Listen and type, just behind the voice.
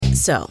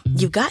So,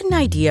 you've got an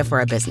idea for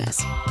a business.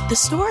 The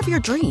store of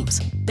your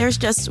dreams. There's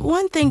just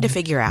one thing to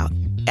figure out.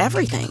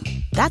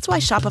 Everything. That's why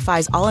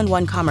Shopify's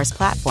all-in-one commerce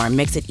platform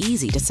makes it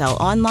easy to sell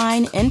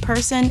online, in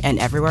person, and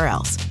everywhere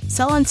else.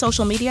 Sell on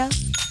social media,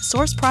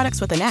 source products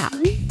with an app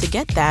to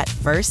get that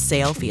first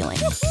sale feeling.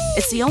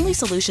 It's the only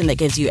solution that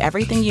gives you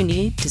everything you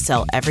need to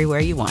sell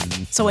everywhere you want.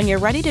 So when you're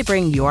ready to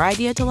bring your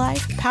idea to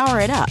life, power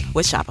it up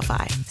with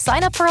Shopify.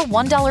 Sign up for a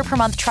 $1 per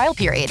month trial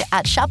period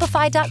at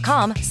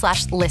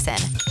shopify.com/listen.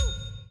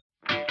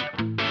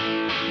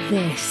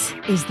 This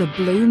is the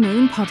Blue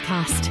Moon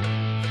Podcast.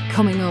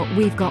 Coming up,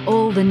 we've got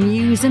all the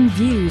news and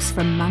views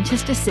from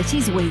Manchester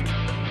City's week.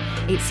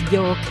 It's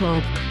your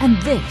club, and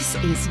this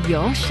is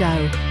your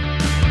show.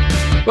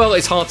 Well,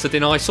 it's hard to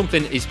deny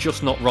something is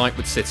just not right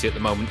with City at the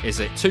moment, is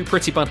it? Two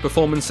pretty bad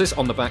performances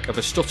on the back of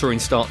a stuttering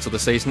start to the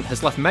season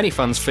has left many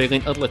fans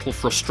feeling a little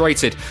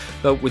frustrated.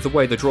 Though with the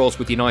way the draws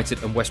with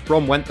United and West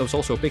Brom went, there was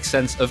also a big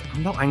sense of,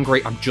 I'm not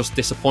angry, I'm just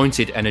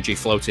disappointed energy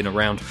floating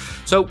around.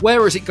 So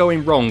where is it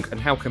going wrong, and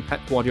how can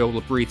Pep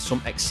Guardiola breathe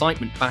some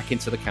excitement back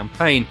into the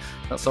campaign?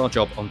 That's our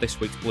job on this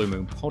week's Blue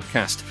Moon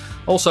podcast.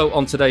 Also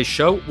on today's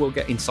show, we'll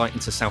get insight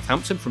into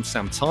Southampton from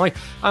Sam Tighe,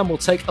 and we'll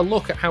take a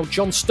look at how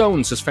John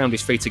Stones has found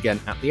his feet again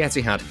at the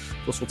Etihad.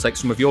 Plus, we'll take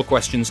some of your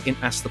questions in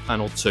Ask the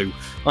Panel too.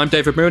 I'm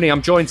David Mooney.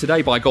 I'm joined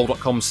today by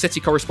Goal.com's City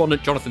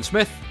correspondent Jonathan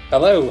Smith.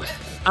 Hello.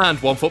 And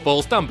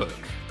OneFootball's Dan Burke.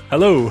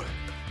 Hello.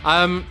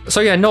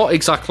 Not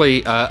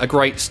exactly a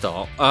great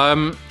start.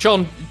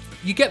 John,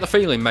 you get the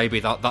feeling maybe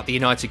that the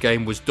United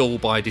game was dull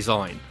by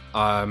design.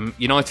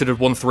 United had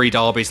won 3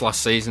 derbies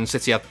last season.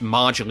 City had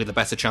marginally the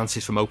better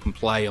chances from open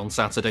play on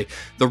Saturday.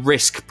 The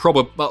risk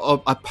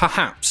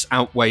perhaps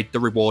outweighed the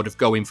reward of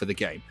going for the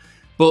game.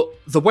 But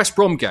the West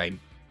Brom game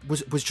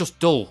was just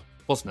dull,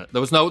 wasn't it?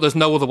 There's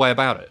no other way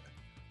about it.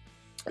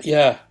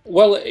 Yeah,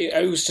 well,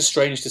 it was just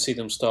strange to see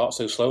them start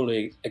so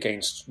slowly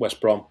against West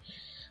Brom.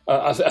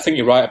 I think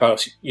you're right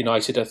about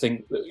United. I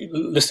think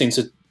listening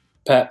to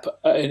Pep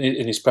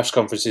in his press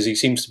conferences, he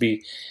seems to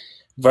be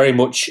very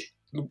much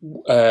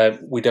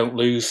we don't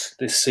lose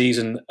this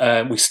season.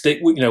 We stick.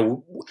 We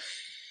all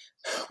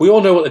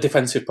know what the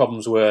defensive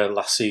problems were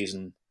last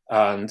season,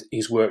 and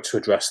he's worked to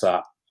address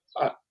that.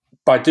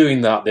 By doing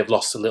that, they've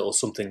lost a little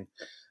something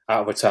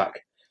out of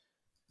attack.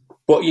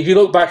 But if you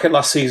look back at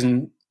last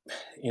season,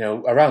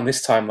 around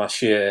this time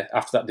last year,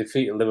 after that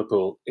defeat at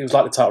Liverpool, it was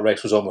like the title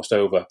race was almost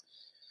over.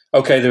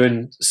 Okay,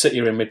 City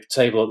are in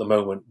mid-table at the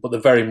moment, but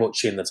they're very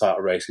much in the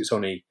title race. It's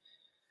only,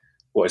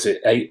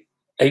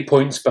 8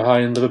 points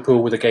behind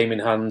Liverpool with a game in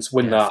hand.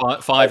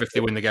 Five if they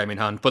win the game in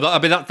hand. But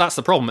that's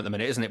the problem at the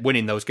minute, isn't it?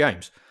 Winning those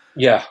games.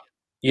 Yeah.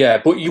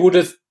 But you would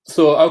have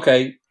thought,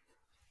 okay,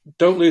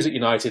 don't lose at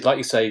United. Like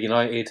you say,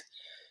 United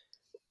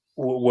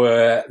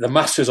were the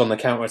masters on the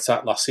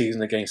counter-attack last season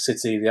against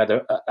City. They had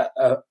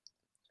a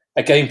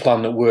game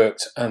plan that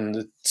worked,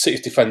 and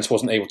City's defence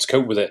wasn't able to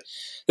cope with it.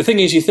 The thing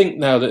is, you think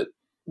now that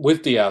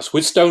with Diaz,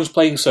 with Stones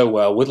playing so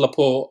well, with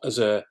Laporte as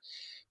a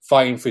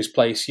fighting for his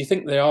place, you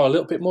think they are a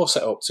little bit more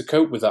set up to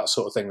cope with that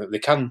sort of thing, that they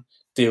can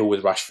deal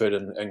with Rashford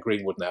and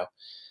Greenwood now.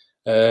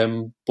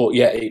 But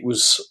yeah, it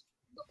was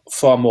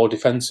far more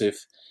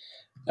defensive.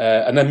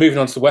 And then moving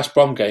on to the West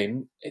Brom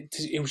game,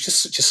 it was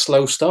just such a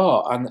slow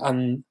start.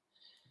 And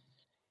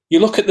you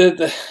look at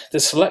the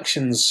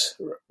selections,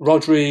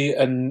 Rodri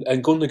and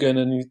Gundogan,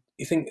 and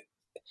you think,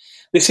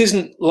 this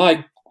isn't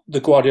like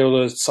the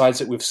Guardiola sides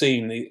that we've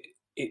seen.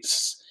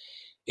 It's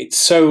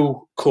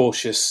so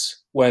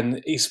cautious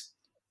when he's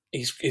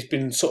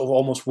been sort of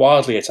almost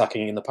wildly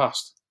attacking in the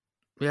past.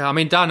 Yeah, I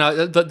mean, Dan,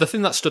 the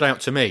thing that stood out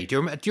to me, do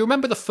you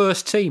remember the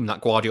first team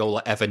that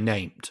Guardiola ever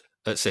named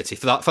at City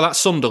for that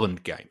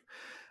Sunderland game?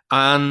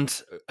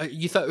 And I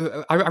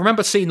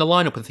remember seeing the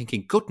lineup and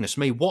thinking, goodness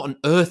me, what on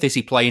earth is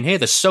he playing here?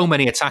 There's so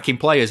many attacking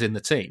players in the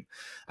team.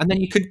 And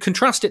then you could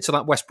contrast it to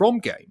that West Brom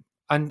game.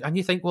 And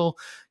you think, well,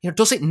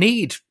 does it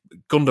need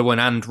Gundogan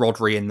and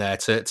Rodri in there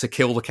to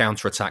kill the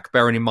counter-attack?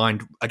 Bearing in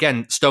mind,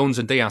 again, Stones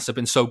and Diaz have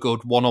been so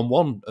good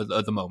one-on-one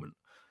at the moment.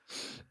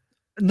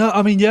 No,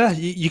 I mean, yeah,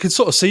 you can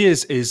sort of see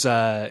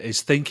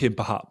his thinking,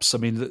 perhaps. I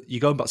mean, you're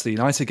going back to the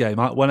United game.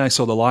 When I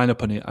saw the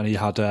lineup and he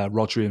had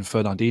Rodri and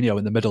Fernandinho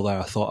in the middle there,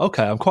 I thought,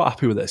 okay, I'm quite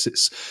happy with this.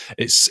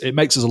 It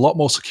makes us a lot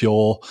more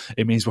secure.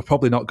 It means we're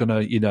probably not going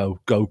to,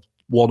 go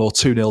 1 or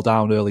 2-0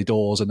 down early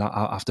doors and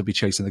have to be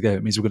chasing the game.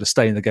 It means we're going to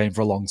stay in the game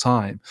for a long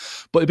time.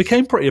 But it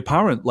became pretty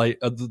apparent,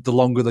 the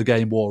longer the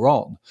game wore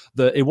on,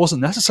 that it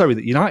wasn't necessary,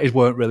 that United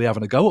weren't really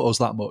having a go at us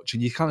that much.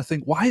 And you kind of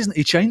think, why isn't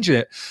he changing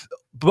it?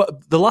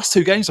 But the last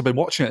 2 games I've been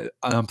watching it,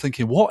 and I'm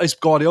thinking, what is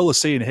Guardiola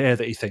seeing here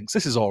that he thinks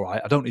this is all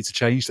right? I don't need to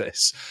change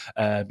this.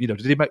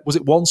 Was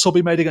it 1 sub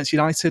he made against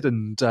United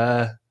and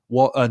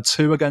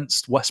 2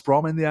 against West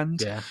Brom in the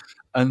end? Yeah.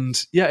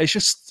 And yeah,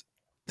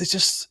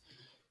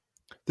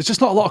 there's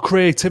just not a lot of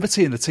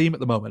creativity in the team at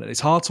the moment, and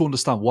it's hard to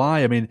understand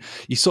why. I mean,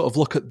 you sort of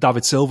look at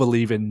David Silva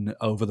leaving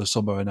over the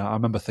summer, and I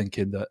remember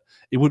thinking that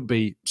it wouldn't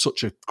be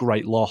such a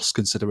great loss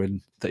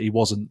considering that he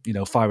wasn't,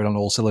 firing on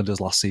all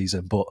cylinders last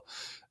season. But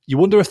you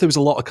wonder if there was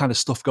a lot of kind of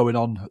stuff going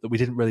on that we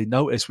didn't really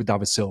notice with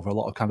David Silva, a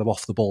lot of kind of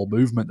off the ball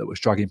movement that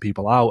was dragging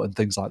people out and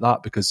things like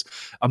that, because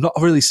I'm not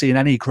really seeing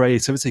any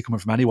creativity coming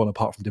from anyone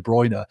apart from De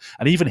Bruyne.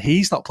 And even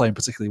he's not playing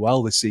particularly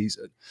well this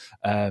season.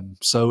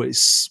 So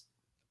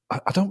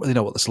I don't really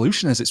know what the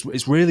solution is.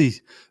 It's really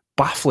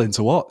baffling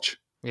to watch.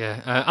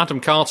 Yeah, Adam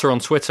Carter on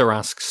Twitter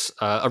asks,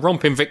 a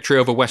romping victory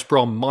over West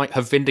Brom might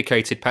have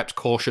vindicated Pep's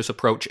cautious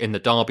approach in the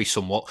derby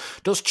somewhat.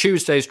 Does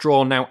Tuesday's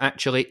draw now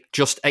actually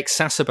just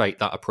exacerbate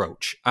that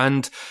approach?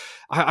 And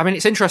I mean,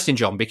 it's interesting,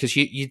 John, because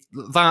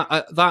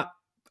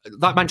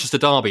that Manchester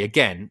derby,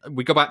 again,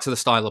 we go back to the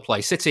style of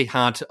play. City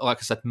had, like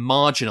I said,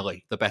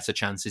 marginally the better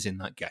chances in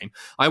that game.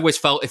 I always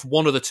felt if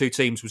one of the two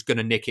teams was going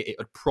to nick it, it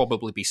would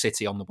probably be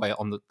City on the way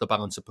on the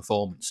balance of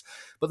performance.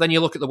 But then you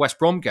look at the West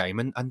Brom game,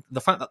 and the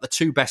fact that the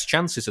two best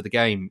chances of the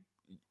game,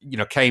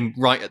 came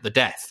right at the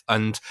death,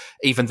 and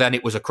even then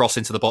it was a cross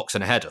into the box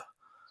and a header.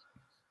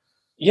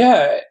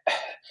 Yeah,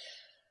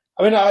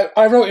 I mean,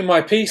 I wrote in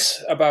my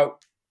piece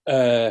about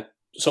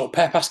sort of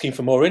Pep asking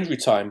for more injury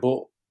time,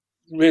 but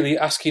really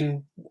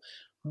asking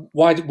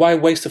why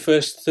waste the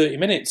first 30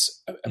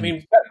 minutes? I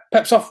mean,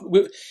 Pep's off.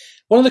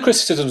 One of the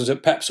criticisms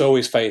that Pep's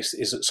always faced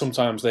is that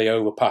sometimes they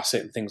overpass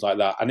it and things like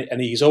that,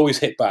 and he's always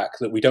hit back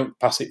that we don't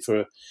pass it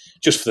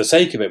just for the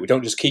sake of it. We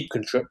don't just keep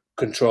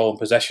control and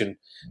possession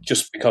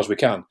just because we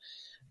can.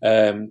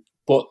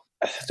 But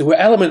there were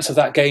elements of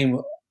that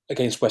game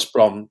against West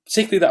Brom,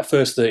 particularly that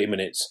first 30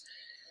 minutes,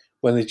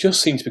 when they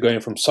just seemed to be going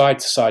from side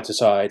to side to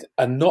side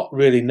and not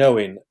really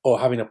knowing or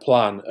having a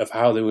plan of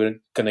how they were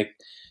going to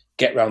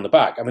get round the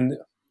back. I mean,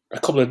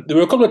 there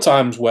were a couple of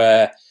times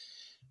where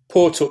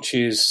poor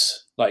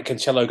touches, like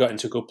Cancelo got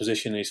into a good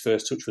position, his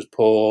first touch was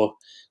poor,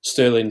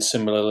 Sterling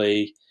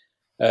similarly.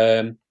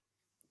 But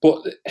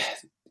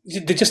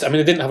they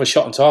didn't have a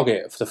shot on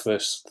target for the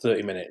first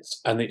 30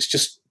 minutes. And it's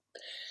just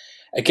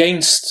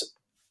against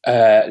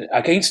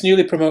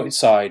newly promoted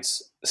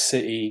sides,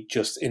 City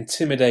just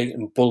intimidate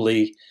and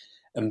bully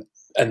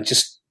and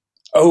just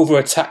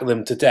over-attack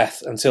them to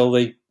death until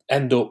they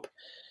end up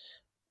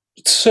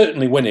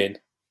certainly winning,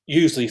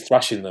 usually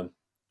thrashing them.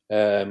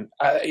 I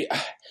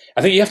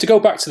think you have to go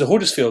back to the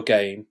Huddersfield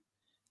game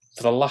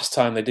for the last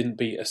time they didn't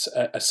beat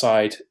a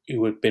side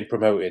who had been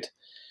promoted,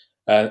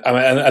 and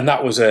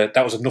that was a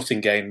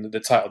nothing game. The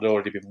title had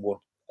already been won.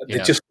 Yeah.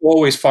 They just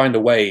always find a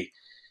way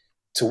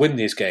to win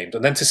these games,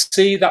 and then to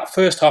see that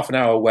first half an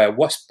hour where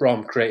West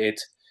Brom created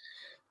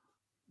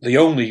the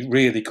only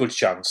really good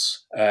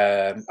chance,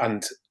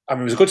 and I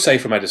mean, it was a good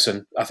save from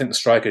Ederson. I think the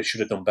striker should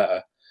have done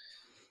better.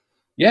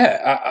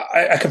 Yeah,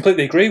 I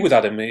completely agree with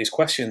Adam in his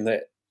question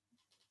that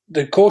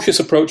the cautious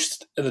approach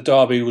to the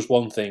derby was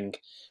one thing,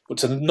 but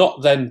to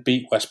not then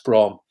beat West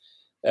Brom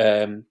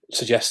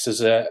suggests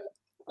there's a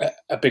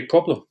big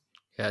problem.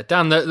 Yeah,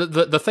 Dan,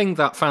 the thing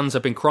that fans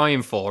have been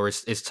crying for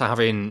is to have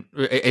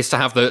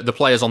the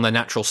players on their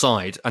natural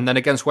side, and then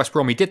against West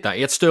Brom he did that.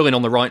 He had Sterling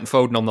on the right and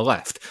Foden on the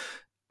left.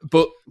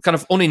 But kind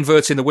of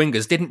uninverting the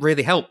wingers didn't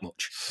really help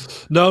much.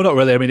 No, not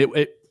really. I mean,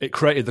 it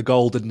created the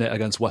goal, didn't it,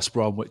 against West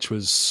Brom, which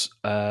was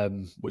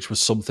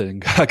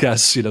something. I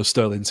guess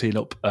Sterling teeing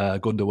up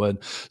Gundogan,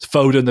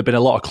 Foden. There'd been a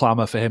lot of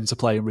clamour for him to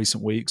play in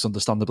recent weeks.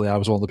 Understandably, I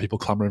was one of the people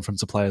clamouring for him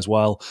to play as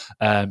well.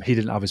 He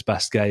didn't have his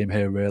best game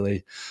here,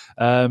 really.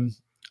 And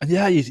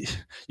yeah,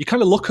 you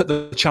kind of look at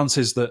the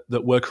chances that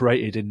were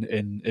created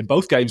in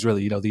both games.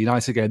 Really, the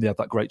United game, they had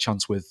that great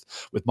chance with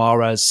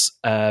Mahrez.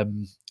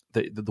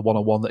 The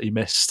one-on-one that he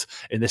missed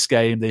in this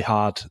game. They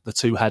had the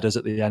two headers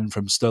at the end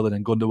from Sterling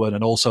and Gundogan,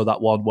 and also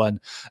that one when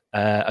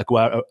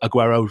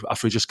Aguero,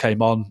 after he just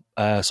came on,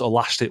 sort of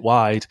lashed it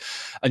wide.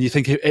 And you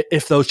think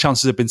if those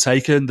chances had been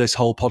taken, this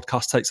whole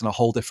podcast takes on a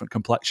whole different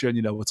complexion.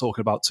 We're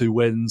talking about 2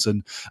 wins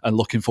and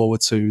looking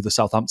forward to the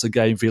Southampton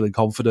game, feeling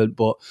confident.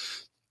 But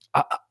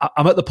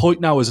I'm at the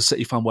point now as a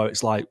City fan where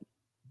it's like,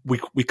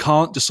 we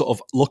can't just sort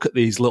of look at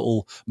these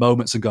little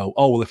moments and go,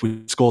 oh, well, if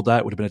we scored there,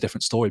 it would have been a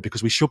different story,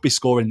 because we should be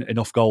scoring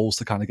enough goals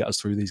to kind of get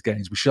us through these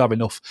games. We should have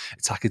enough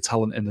attacking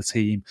talent in the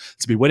team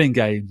to be winning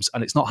games,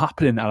 and it's not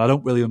happening, and I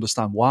don't really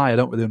understand why. I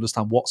don't really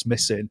understand what's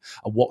missing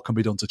and what can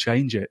be done to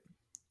change it.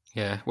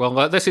 Yeah,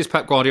 well, this is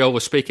Pep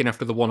Guardiola speaking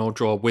after the 1-1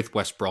 draw with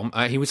West Brom.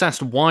 He was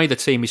asked why the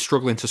team is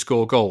struggling to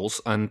score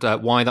goals and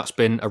why that's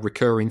been a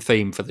recurring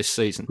theme for this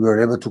season. We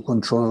were able to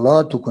control a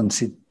lot, to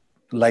concede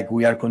like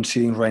we are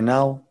conceding right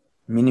now.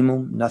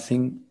 Minimum,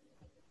 nothing,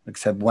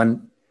 except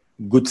one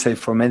good save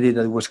from Eddie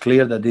that was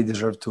clear that they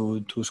deserved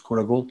to score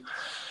a goal.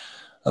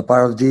 A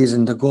part of this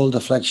and the goal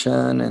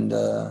deflection and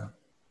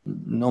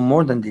no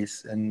more than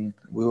this. And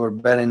we were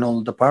better in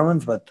all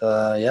departments, but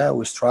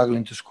we're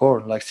struggling to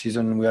score. Like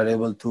season, we are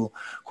able to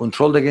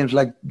control the games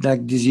like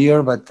this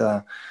year, but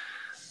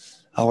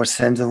our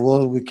sense of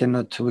goal, we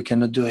cannot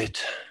do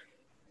it.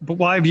 But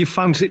why have you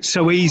found it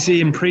so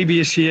easy in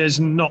previous years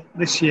and not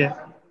this year?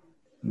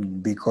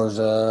 Because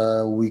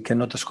we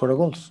cannot score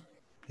goals.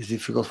 It's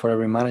difficult for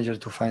every manager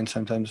to find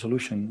sometimes a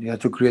solution. You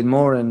have to create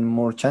more and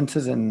more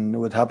chances, and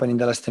what happened in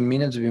the last 10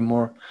 minutes will be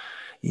more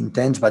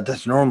intense, but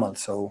that's normal.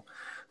 So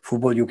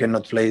football, you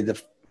cannot play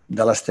the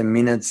last 10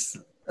 minutes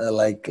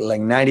like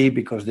 90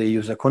 because they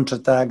use a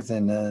counter-attack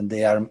and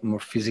they are more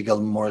physical,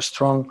 more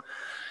strong,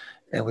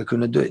 and we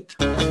couldn't do it.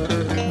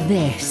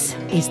 This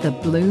is the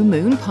Blue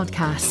Moon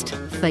Podcast.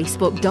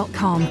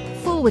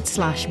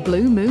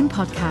 Facebook.com/Blue Moon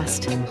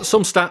Podcast.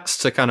 Some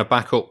stats to kind of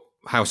back up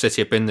how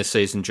City have been this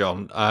season,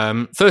 John.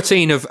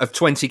 13 of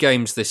 20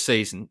 games this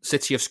season,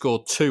 City have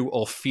scored 2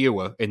 or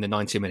fewer in the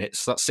 90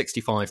 minutes. That's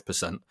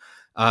 65%.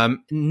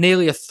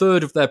 Nearly a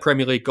third of their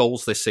Premier League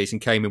goals this season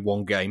came in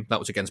one game. That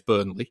was against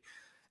Burnley.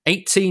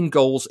 18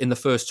 goals in the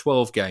first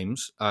 12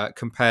 games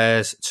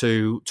compares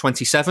to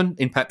 27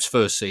 in Pep's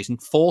first season,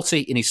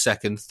 40 in his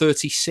second,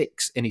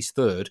 36 in his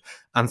third,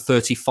 and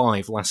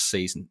 35 last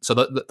season. So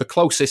the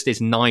closest is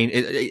 9.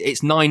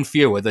 It's 9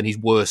 fewer than his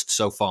worst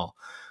so far.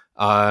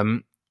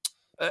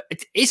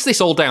 Is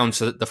this all down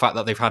to the fact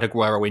that they've had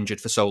Aguero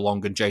injured for so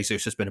long and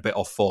Jesus has been a bit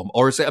off form?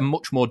 Or is it a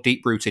much more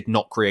deep-rooted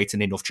not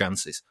creating enough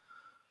chances?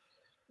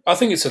 I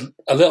think it's a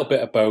little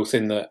bit of both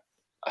in that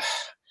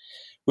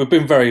we've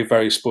been very,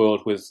 very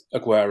spoiled with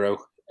Aguero.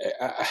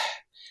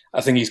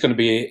 I think he's going to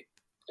be...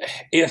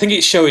 I think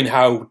it's showing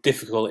how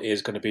difficult it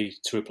is going to be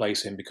to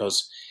replace him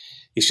because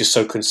he's just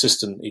so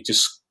consistent. He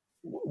just...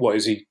 What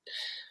is he?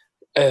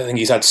 I think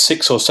he's had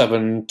 6 or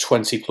 7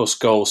 20-plus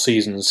goal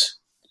seasons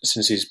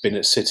since he's been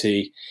at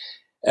City.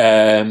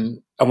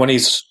 And when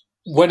he's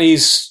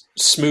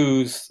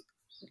smooth,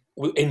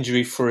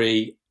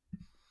 injury-free,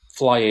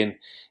 flying...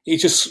 He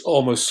just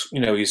almost,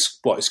 he's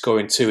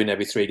scoring 2 in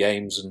every 3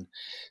 games and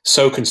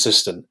so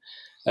consistent.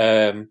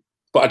 But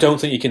I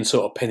don't think you can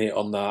sort of pin it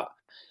on that.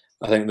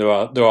 I think there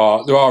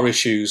are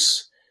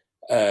issues.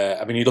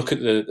 You look at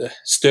the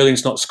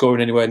Sterling's not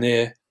scoring anywhere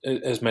near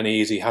as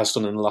many as he has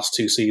done in the last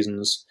 2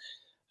 seasons.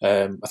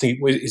 I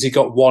think has he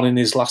got 1 in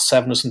his last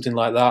 7 or something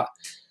like that.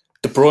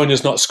 De Bruyne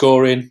is not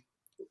scoring.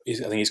 I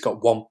think he's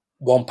got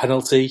one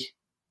penalty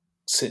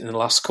sitting in the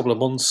last couple of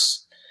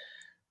months.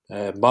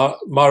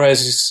 Mahrez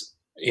is.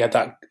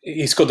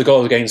 He scored the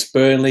goal against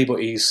Burnley,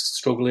 but he's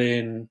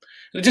struggling.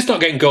 They're just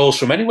not getting goals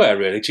from anywhere,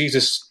 really.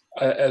 Jesus,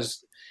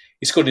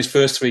 he scored his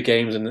first 3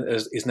 games and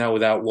is now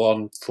without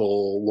one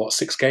for,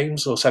 6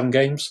 games or 7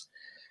 games?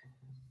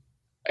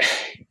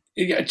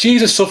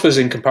 Jesus suffers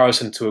in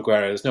comparison to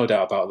Aguero. There's no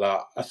doubt about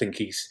that. I think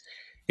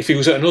if he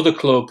was at another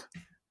club,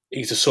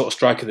 he's the sort of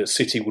striker that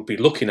City would be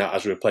looking at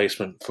as a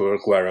replacement for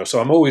Aguero. So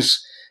I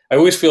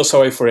always feel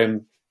sorry for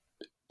him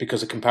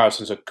because the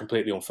comparisons are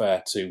completely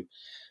unfair to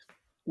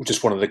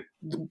just one of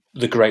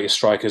the greatest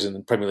strikers in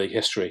the Premier League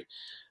history.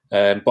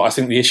 But I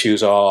think the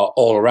issues are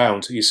all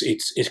around.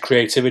 It's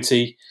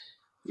creativity.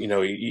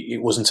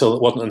 It wasn't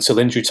until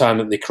injury time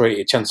that they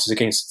created chances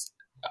against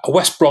a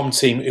West Brom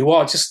team who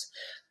are just,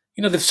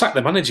 they've sacked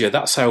the manager.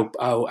 That's how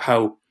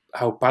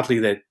badly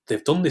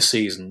they've done this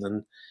season.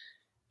 And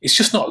it's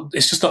just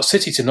not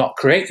City to not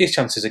create these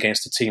chances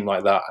against a team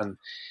like that. And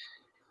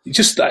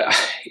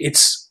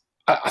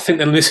I think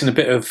they're missing a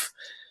bit of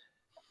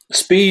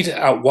speed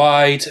out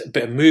wide, a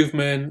bit of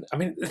movement. I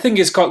mean, the thing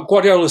is,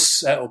 Guardiola's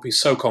setup is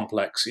so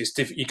complex.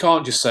 You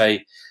can't just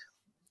say,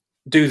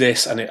 do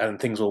this and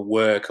things will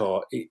work.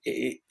 Or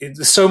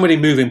there's so many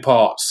moving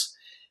parts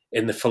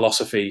in the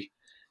philosophy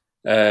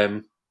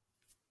that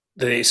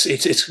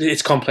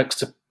it's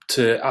complex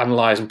to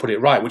analyse and put it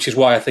right, which is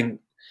why I think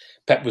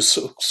Pep was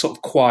sort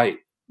of quite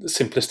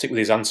simplistic with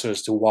his answer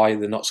as to why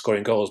they're not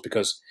scoring goals,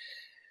 because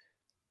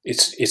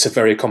it's a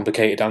very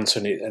complicated answer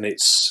and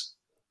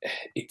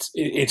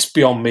it's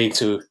beyond me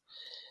to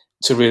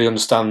really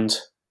understand.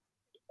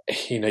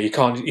 You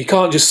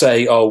can't just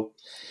say,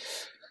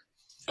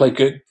 play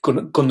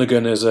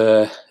Gundogan as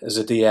a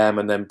DM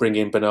and then bring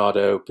in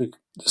Bernardo. There's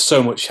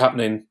so much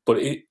happening,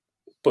 but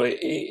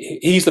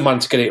he's the man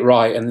to get it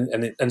right,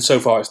 and so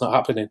far it's not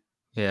happening.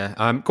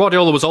 Yeah,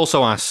 Guardiola was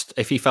also asked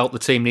if he felt the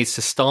team needs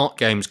to start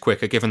games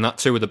quicker, given that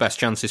 2 of the best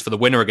chances for the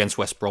winner against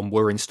West Brom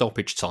were in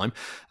stoppage time.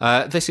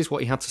 This is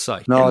what he had to say.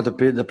 No,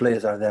 the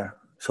players are there.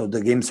 So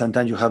the game,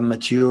 sometimes you have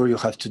mature, you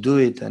have to do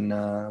it.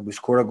 And we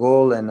score a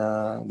goal and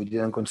we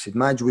didn't concede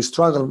much. We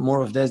struggled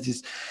more of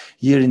this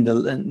year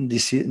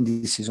this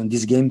season,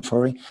 this game,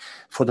 for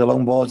the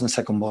long balls and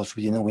second balls.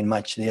 We didn't win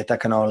much. They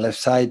attack on our left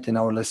side, and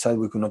our left side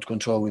we could not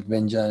control with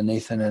Benja,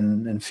 Nathan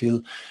and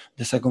Phil.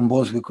 The second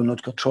balls, we could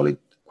not control it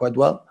quite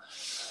well.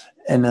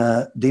 And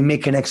they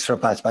make an extra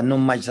pass, but not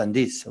much than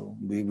this. So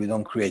we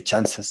don't create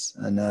chances.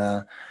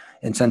 And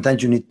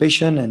sometimes you need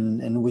patience,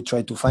 and we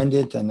try to find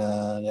it, and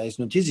it's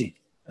not easy.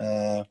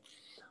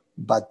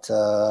 But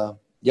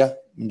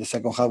in the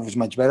second half was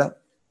much better,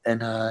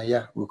 and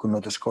we could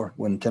not score.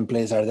 When 10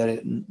 players are there,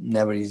 it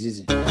never is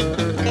easy.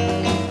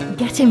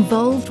 Get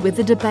involved with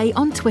the debate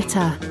on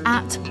Twitter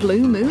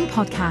 @Blue Moon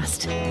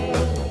Podcast.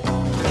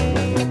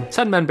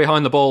 10 men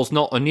behind the ball's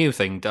not a new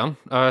thing, Dan.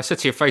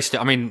 City have faced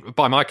it,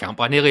 by my count,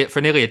 for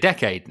nearly a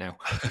decade now.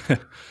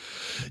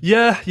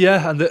 Yeah,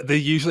 and they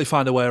usually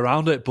find a way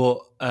around it. But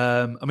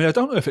I mean, I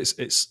don't know if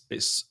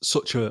it's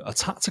such a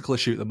tactical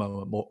issue at the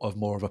moment,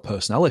 more of a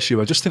personnel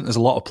issue. I just think there's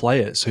a lot of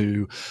players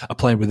who are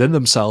playing within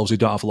themselves who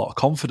don't have a lot of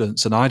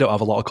confidence, and I don't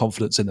have a lot of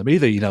confidence in them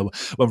either. You know,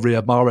 when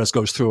Riyad Mahrez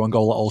goes through on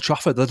goal at Old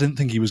Trafford, I didn't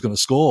think he was going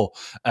to score.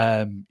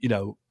 You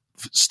know,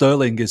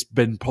 Sterling has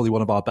been probably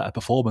one of our better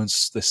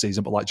performers this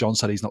season, but like John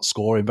said, he's not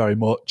scoring very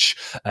much.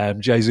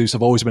 Jesus,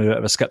 I've always been a bit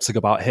of a skeptic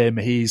about him.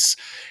 He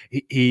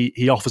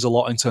offers a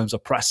lot in terms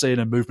of pressing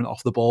and movement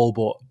off the ball,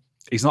 but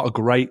he's not a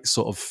great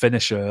sort of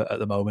finisher at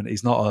the moment.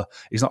 He's not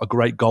a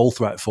great goal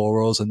threat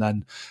for us. And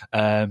then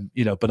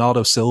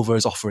Bernardo Silva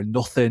is offering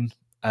nothing.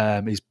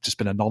 He's just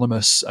been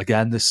anonymous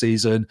again this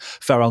season.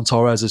 Ferran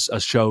Torres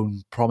has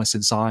shown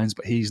promising signs,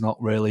 but he's not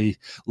really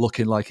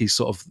looking like he's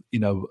sort of, you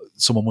know,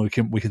 someone we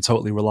can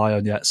totally rely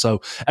on yet.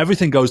 So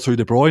everything goes through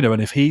De Bruyne,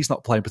 and if he's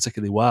not playing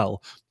particularly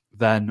well,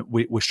 then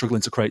we're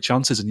struggling to create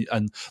chances.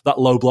 And that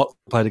low block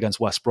played against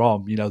West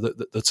Brom, you know,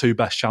 the two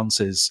best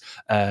chances,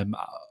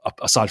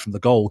 aside from the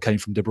goal, came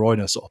from De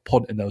Bruyne sort of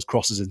punting those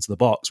crosses into the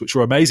box, which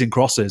were amazing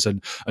crosses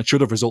and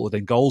should have resulted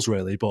in goals,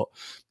 really. But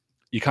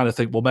you kind of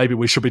think, well, maybe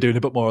we should be doing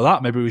a bit more of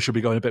that. Maybe we should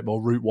be going a bit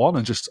more route one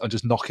and just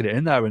knocking it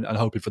in there and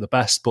hoping for the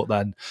best. But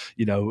then,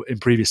 you know, in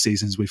previous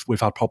seasons,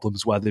 we've had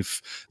problems where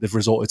they've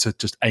resorted to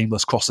just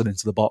aimless crossing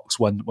into the box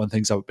when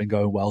things haven't been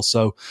going well.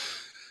 So,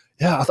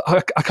 yeah,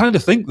 I kind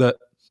of think that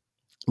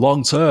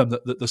long term,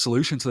 that the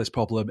solution to this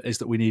problem is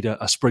that we need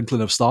a sprinkling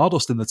of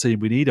stardust in the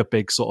team. We need a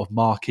big sort of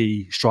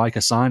marquee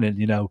striker signing,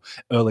 you know,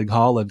 Erling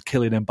Haaland,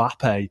 Kylian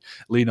Mbappe,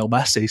 Lionel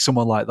Messi,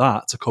 someone like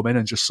that to come in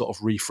and just sort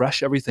of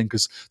refresh everything,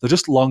 because they're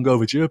just long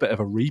overdue a bit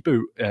of a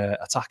reboot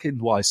attacking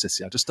wise.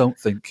 City, I just don't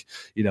think,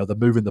 you know, they're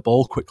moving the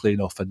ball quickly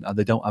enough, and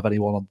they don't have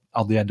anyone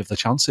on the end of the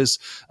chances,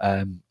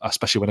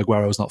 especially when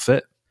Aguero's not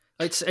fit.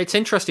 It's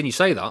interesting you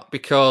say that,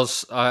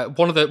 because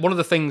one of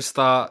the things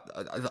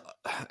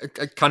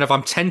that kind of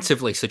I'm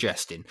tentatively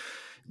suggesting,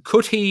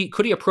 could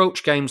he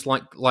approach games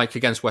like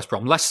against West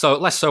Brom, less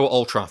so at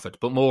Old Trafford,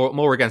 but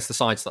more against the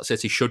sides that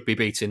City should be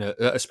beating,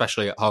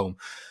 especially at home.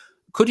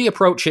 Could he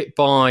approach it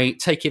by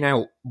taking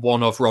out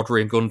one of Rodri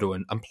and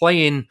Gundogan and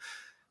playing,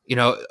 you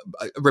know,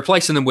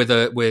 replacing them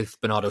with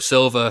Bernardo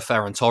Silva,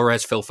 Ferran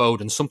Torres, Phil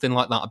Foden, something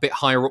like that, a bit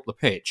higher up the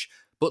pitch,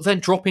 but then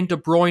dropping De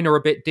Bruyne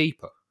a bit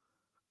deeper?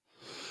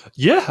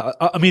 Yeah,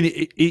 I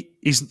mean,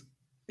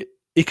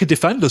 he can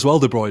defend as well,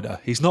 De Bruyne.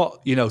 He's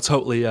not, you know,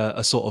 totally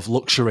a sort of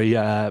luxury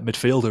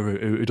midfielder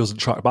who doesn't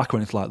track back or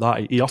anything like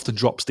that. He often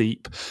drops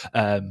deep,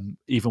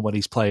 even when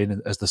he's playing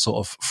as the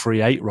sort of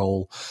free 8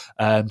 role.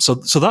 So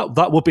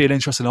that would be an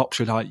interesting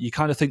option. You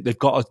kind of think they've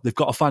got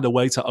to find a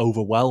way to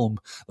overwhelm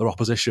their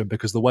opposition,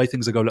 because the way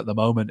things are going at the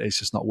moment, it's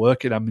just not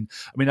working. I mean,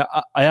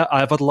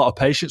 I've had a lot of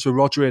patience with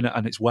Rodri,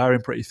 and it's wearing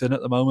pretty thin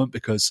at the moment,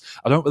 because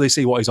I don't really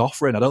see what he's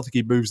offering. I don't think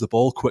he moves the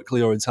ball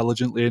quickly or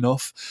intelligently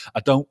enough. I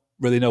don't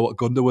really know what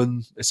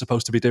Gundogan is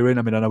supposed to be doing.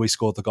 I mean, I know he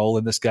scored the goal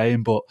in this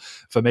game, but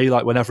for me,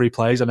 like, whenever he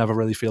plays, I never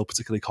really feel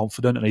particularly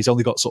confident, and he's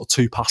only got sort of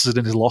 2 passes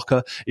in his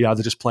locker. He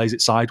either just plays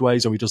it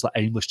sideways or he does that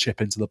aimless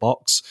chip into the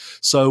box.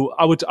 So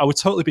I would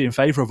totally be in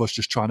favour of us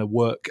just trying to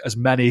work as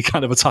many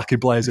kind of attacking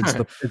players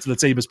into the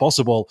team as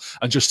possible,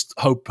 and just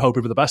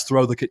hoping for the best,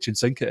 throw the kitchen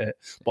sink at it.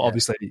 But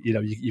obviously, you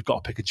know, you've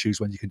got to pick and choose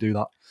when you can do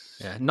that.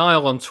 Yeah.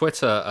 Niall on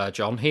Twitter,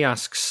 John, he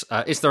asks,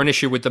 is there an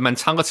issue with the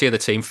mentality of the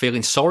team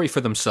feeling sorry for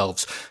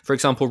themselves? For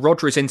example,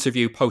 Rodri's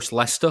interview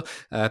post-Leicester,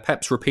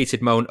 Pep's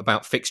repeated moan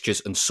about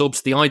fixtures and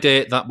subs, the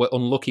idea that we're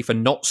unlucky for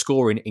not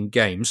scoring in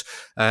games.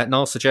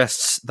 Niall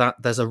suggests that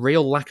there's a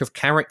real lack of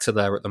character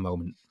there at the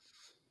moment.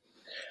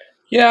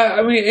 Yeah,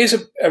 I mean, it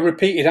is a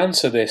repeated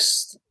answer,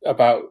 this,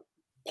 about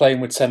playing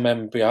with 10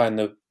 men behind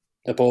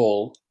the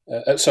ball.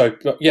 10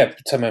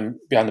 men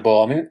behind the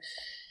ball. I mean,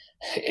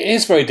 it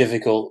is very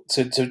difficult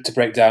to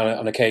break down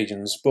on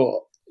occasions, but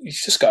you've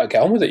just got to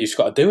get on with it. You've just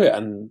got to do it.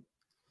 And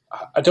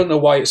I don't know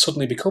why it's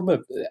suddenly become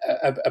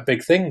a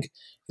big thing.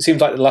 It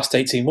seems like the last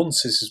 18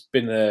 months this has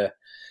been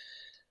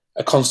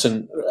a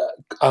constant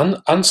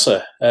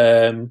answer.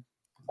 And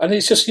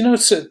it's just, you know,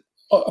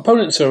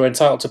 opponents are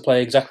entitled to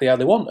play exactly how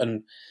they want.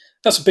 And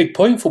that's a big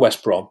point for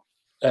West Brom.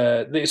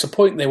 It's a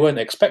point they weren't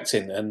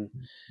expecting. And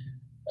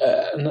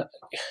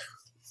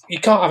you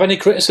can't have any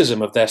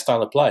criticism of their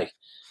style of play.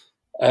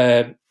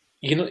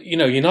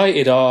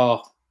 United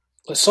are...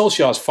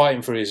 Solskjaer's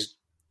fighting for his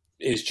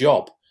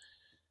job.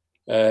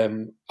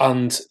 And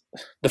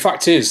the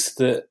fact is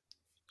that,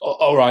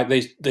 all right,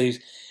 we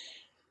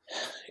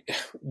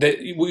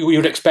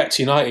would expect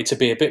United to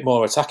be a bit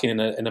more attacking in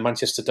a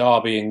Manchester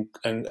derby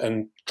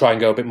and try and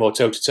go a bit more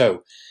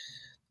toe-to-toe.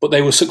 But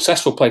they were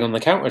successful playing on the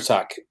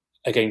counter-attack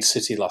against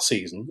City last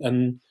season.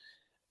 And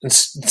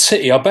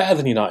City are better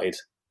than United.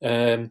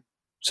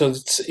 So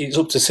it's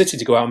up to City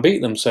to go out and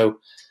beat them. So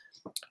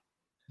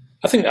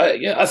I think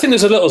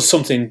there's a little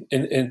something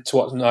into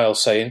what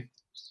Niall's saying.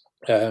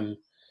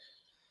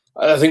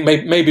 I think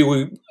maybe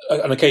we,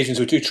 on occasions,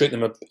 we do treat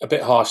them a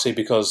bit harshly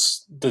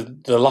because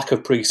the lack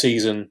of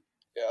pre-season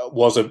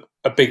was a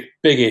big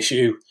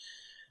issue.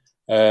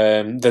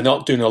 They're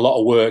not doing a lot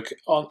of work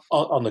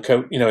on the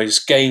coach. It's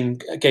game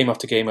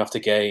after game after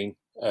game.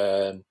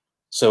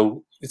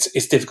 So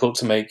it's difficult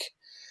to make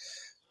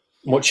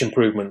much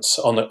improvements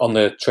on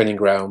the training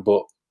ground.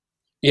 But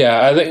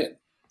yeah, I think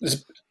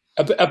there's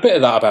a bit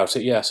of that about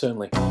it. Yeah,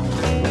 certainly.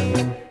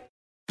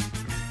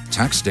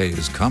 Tax day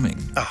is coming.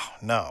 Oh,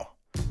 no.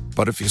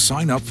 But if you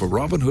sign up for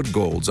Robinhood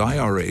Gold's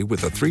IRA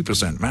with a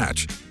 3%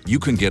 match, you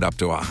can get up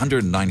to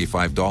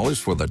 $195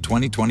 for the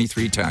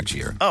 2023 tax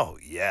year. Oh,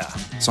 yeah.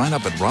 Sign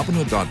up at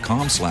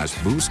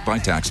Robinhood.com/boost by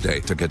tax day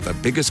to get the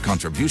biggest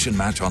contribution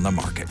match on the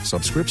market.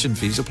 Subscription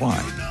fees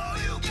apply.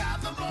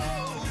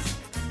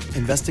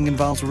 Investing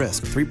involves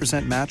risk.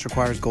 3% match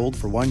requires gold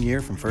for 1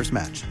 year from first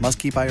match. Must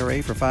keep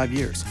IRA for 5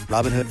 years.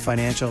 Robinhood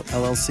Financial,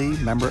 LLC,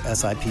 member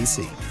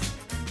SIPC.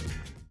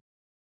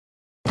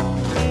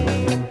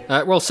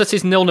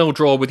 City's 0-0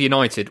 draw with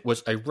United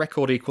was a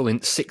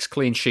record-equaling 6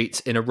 clean sheets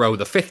in a row,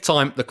 the 5th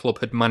time the club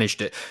had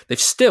managed it. They've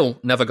still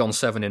never gone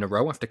 7 in a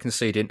row after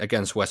conceding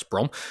against West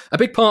Brom. A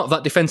big part of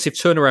that defensive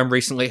turnaround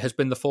recently has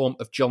been the form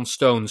of John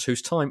Stones,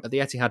 whose time at the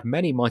Etihad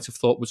many might have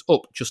thought was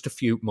up just a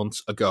few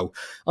months ago.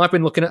 I've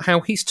been looking at how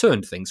he's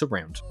turned things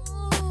around.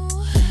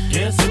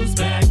 Guess who's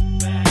back?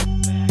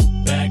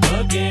 Back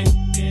again.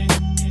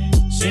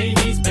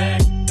 Shady's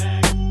back.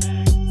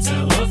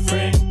 Tell a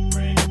friend.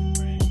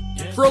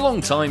 For a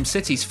long time,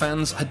 City's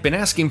fans had been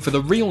asking for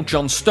the real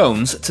John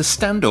Stones to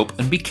stand up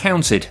and be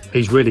counted.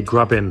 He's really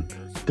grabbing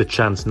the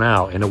chance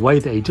now in a way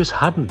that he just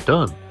hadn't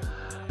done.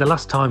 The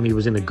last time he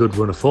was in a good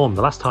run of form,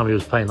 the last time he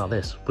was playing like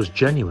this, was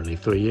genuinely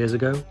 3 years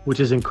ago,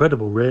 which is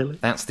incredible, really.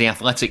 That's the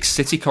Athletic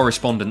City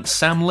correspondent,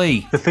 Sam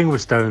Lee. The thing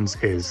with Stones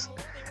is,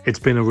 it's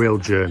been a real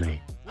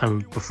journey.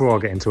 And before I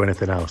get into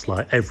anything else,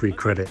 every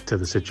credit to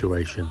the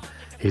situation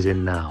he's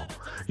in now.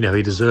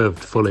 He deserved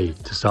fully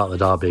to start the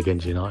derby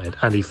against United,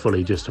 and he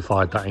fully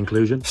justified that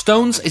inclusion.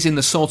 Stones is in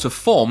the sort of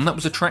form that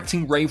was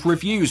attracting rave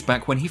reviews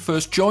back when he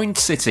first joined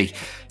City.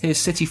 Here's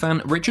City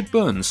fan Richard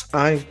Burns.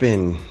 I've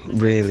been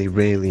really,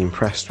 really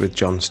impressed with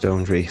John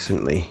Stones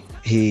recently.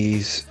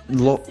 He's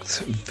looked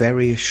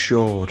very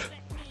assured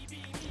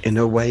in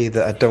a way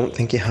that I don't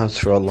think he has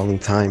for a long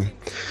time.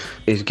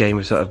 His game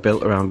was sort of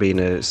built around being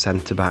a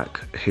centre-back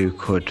who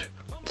could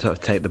sort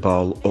of take the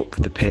ball up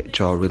the pitch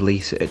or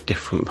release it at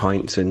different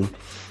points, and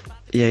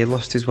yeah, he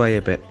lost his way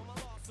a bit,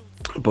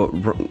 but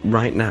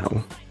right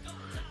now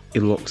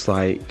it looks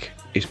like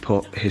he's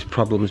put his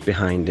problems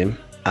behind him,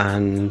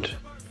 and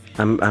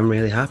I'm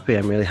really happy.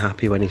 I'm really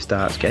happy when he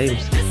starts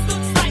games.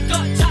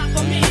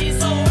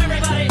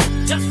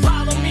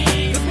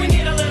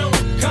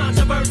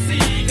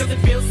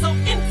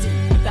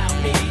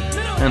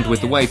 And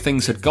with the way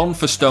things had gone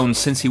for Stones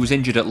since he was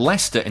injured at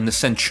Leicester in the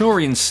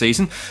Centurions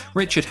season,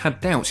 Richard had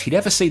doubts he'd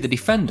ever see the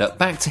defender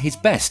back to his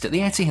best at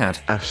the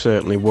Etihad. I've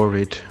certainly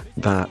worried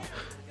that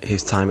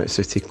his time at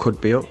City could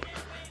be up.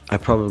 I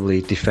probably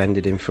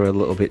defended him for a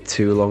little bit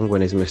too long when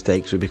his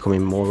mistakes were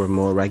becoming more and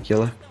more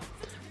regular.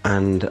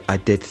 And I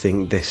did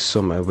think this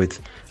summer,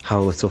 with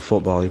how little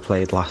football he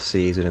played last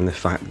season and the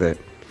fact that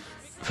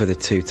for the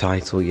 2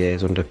 title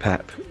years under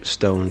Pep,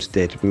 Stones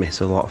did miss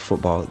a lot of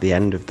football at the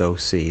end of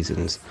those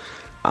seasons,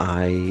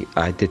 I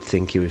did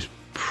think he was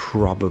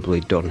probably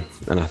done,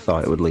 and I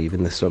thought it would leave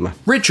in the summer.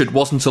 Richard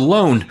wasn't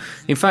alone.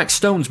 In fact,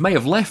 Stones may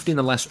have left in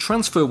the last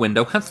transfer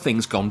window had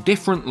things gone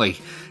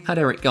differently. Had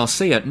Eric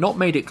Garcia not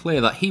made it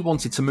clear that he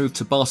wanted to move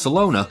to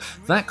Barcelona,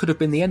 that could have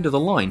been the end of the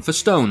line for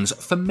Stones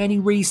for many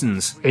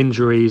reasons.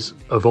 Injuries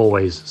have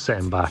always set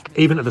him back.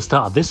 Even at the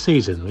start of this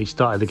season, he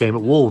started the game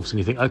at Wolves, and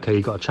you think, OK,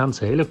 you got a chance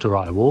here. He looked all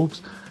right at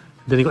Wolves.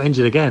 Then he got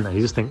injured again, and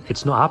you just think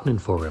it's not happening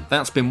for him.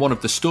 That's been one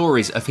of the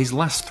stories of his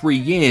last 3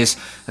 years,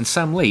 and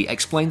Sam Lee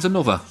explains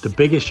another. The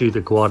big issue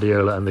that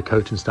Guardiola and the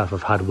coaching staff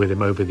have had with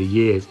him over the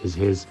years is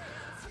his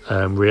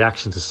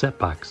reaction to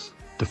setbacks.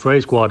 The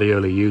phrase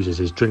Guardiola uses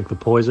is drink the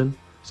poison.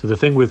 So the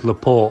thing with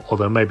Laporte,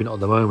 although maybe not at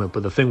the moment,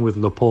 but the thing with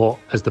Laporte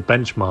as the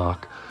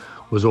benchmark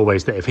was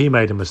always that if he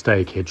made a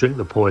mistake, he'd drink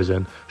the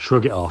poison,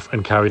 shrug it off,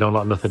 and carried on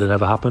like nothing had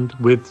ever happened.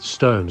 With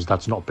Stones,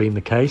 that's not been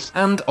the case.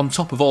 And on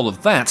top of all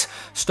of that,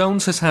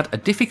 Stones has had a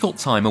difficult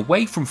time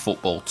away from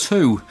football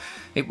too.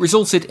 It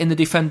resulted in the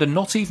defender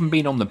not even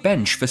being on the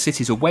bench for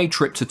City's away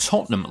trip to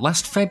Tottenham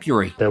last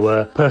February. There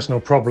were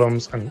personal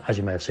problems, and as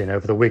you may have seen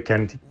over the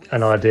weekend,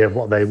 an idea of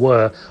what they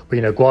were.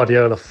 But,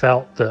 Guardiola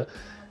felt that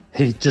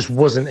he just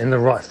wasn't in the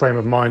right frame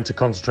of mind to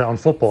concentrate on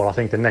football. I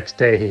think the next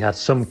day he had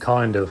some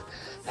kind of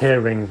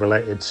hearing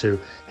related to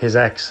his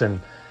ex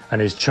and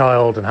his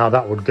child and how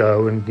that would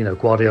go, and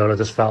Guardiola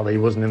just felt that he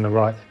wasn't in the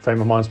right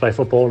frame of mind to play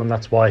football, and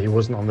that's why he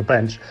wasn't on the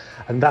bench.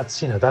 And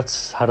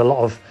that's had a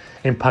lot of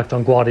impact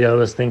on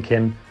Guardiola's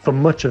thinking for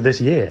much of this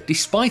year.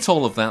 Despite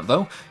all of that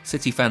though,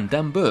 City fan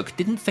Dan Burke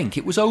didn't think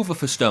it was over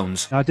for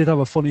Stones. I did have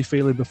a funny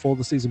feeling before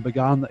the season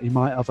began that he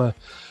might have a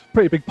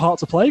pretty big part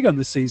to play again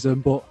this season,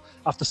 but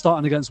after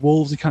starting against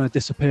Wolves, he kind of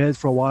disappeared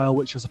for a while,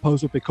 which I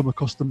suppose we've become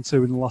accustomed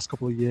to in the last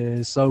couple of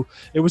years. So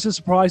it was a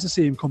surprise to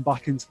see him come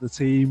back into the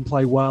team,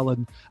 play well,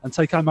 and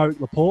take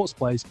Aymeric Laporte's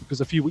place, because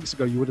a few weeks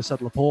ago you would have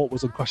said Laporte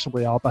was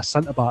unquestionably our best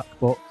centre-back.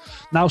 But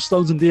now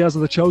Stones and Diaz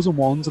are the chosen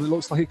ones, and it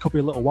looks like it could be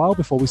a little while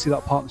before we see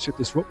that partnership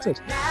disrupted.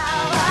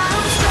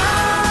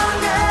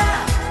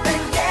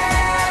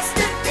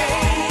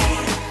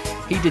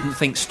 He didn't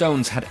think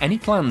Stones had any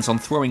plans on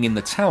throwing in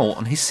the towel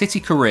on his City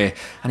career,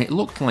 and it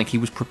looked like he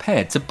was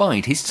prepared to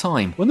bide his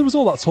time. When there was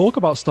all that talk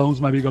about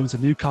Stones maybe going to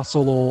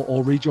Newcastle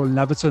or rejoining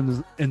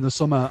Everton in the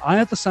summer, I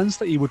had the sense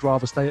that he would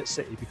rather stay at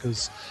City,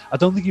 because I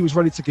don't think he was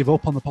ready to give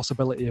up on the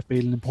possibility of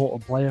being an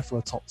important player for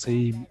a top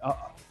team.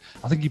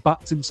 I think he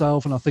backed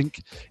himself, and I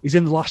think he's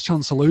in the last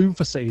chance saloon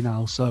for City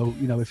now. So,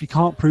 if he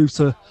can't prove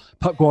to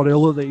Pep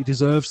Guardiola that he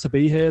deserves to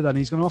be here, then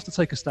he's going to have to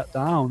take a step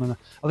down. And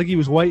I think he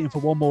was waiting for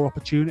one more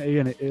opportunity,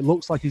 and it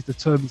looks like he's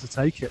determined to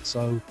take it.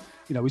 So,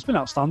 he's been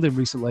outstanding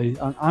recently,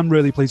 and I'm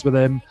really pleased with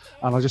him,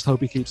 and I just hope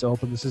he keeps it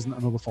up and this isn't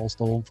another false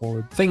dawn for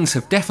him. Things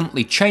have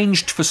definitely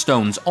changed for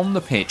Stones on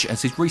the pitch,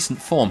 as his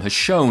recent form has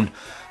shown.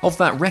 Of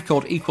that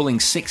record equalling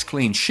 6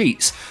 clean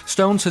sheets,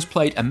 Stones has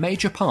played a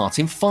major part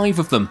in 5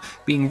 of them,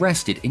 being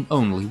rested in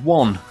only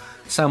 1.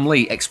 Sam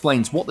Lee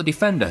explains what the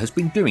defender has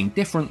been doing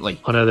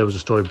differently. I know there was a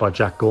story by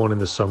Jack Gorn in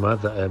the summer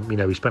that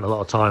he spent a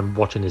lot of time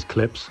watching his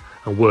clips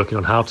and working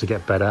on how to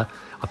get better.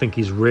 I think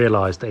he's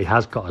realised that he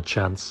has got a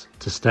chance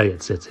to stay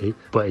at City,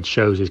 but it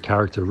shows his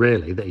character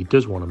really that he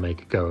does want to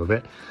make a go of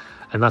it,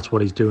 and that's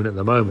what he's doing at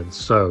the moment.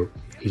 So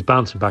he's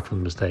bouncing back from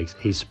the mistakes.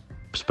 He's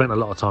spent a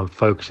lot of time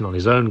focusing on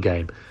his own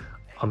game.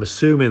 I'm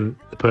assuming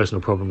the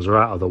personal problems are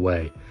out of the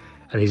way,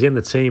 and he's in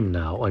the team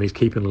now, and he's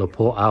keeping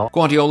Laporte out.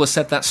 Guardiola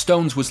said that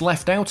Stones was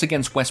left out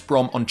against West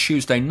Brom on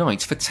Tuesday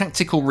night for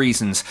tactical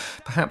reasons,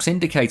 perhaps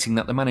indicating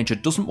that the manager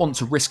doesn't want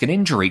to risk an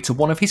injury to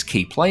one of his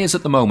key players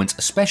at the moment,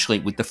 especially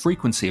with the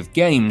frequency of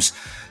games.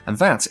 And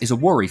that is a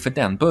worry for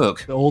Dan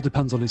Burke. It all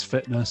depends on his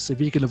fitness. If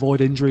he can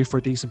avoid injury for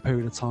a decent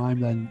period of time,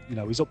 then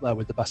he's up there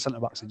with the best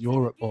centre-backs in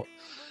Europe. But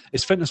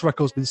his fitness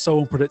record's been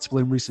so unpredictable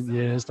in recent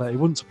years that it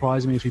wouldn't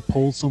surprise me if he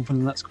pulled something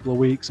in the next couple of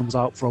weeks and was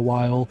out for a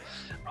while.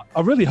 I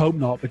really hope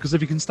not, because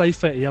if he can stay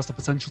fit, he has the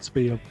potential to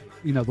be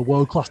the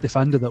world-class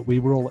defender that we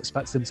were all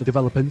expecting him to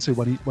develop into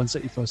when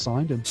City first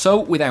signed him. So,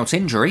 without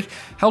injury,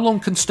 how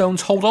long can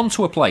Stones hold on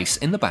to a place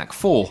in the back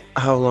four?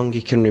 How long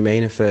he can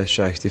remain a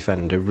first-choice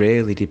defender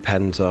really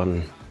depends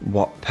on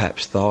what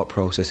Pep's thought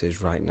process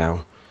is right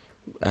now.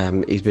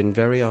 He's been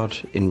very odd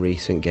in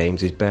recent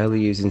games. He's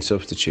barely using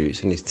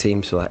substitutes, and his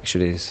team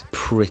selection is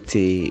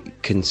pretty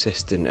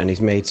consistent, and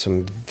he's made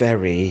some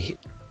very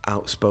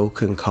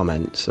outspoken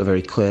comments, or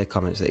very clear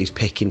comments, that he's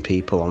picking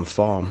people on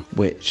form,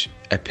 which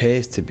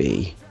appears to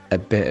be a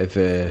bit of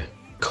a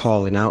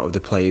calling out of the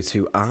players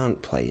who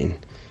aren't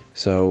playing.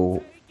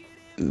 So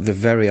the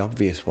very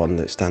obvious one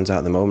that stands out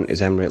at the moment is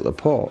Aymeric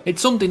Laporte.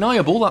 It's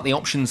undeniable that the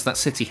options that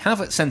City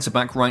have at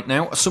centre-back right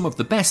now are some of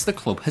the best the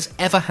club has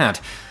ever had.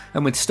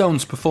 And with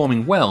Stones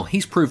performing well,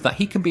 he's proved that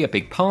he can be a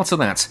big part of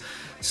that.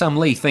 Sam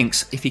Lee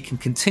thinks if he can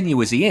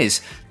continue as he is,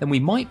 then we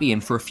might be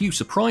in for a few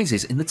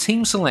surprises in the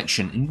team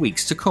selection in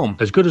weeks to come.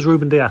 As good as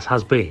Ruben Dias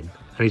has been,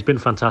 and he's been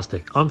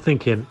fantastic, I'm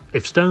thinking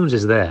if Stones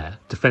is there,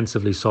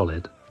 defensively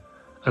solid,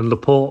 and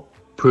Laporte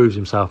proves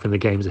himself in the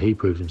games that he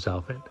proves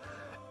himself in,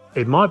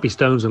 it might be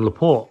Stones and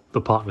Laporte,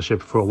 the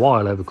partnership, for a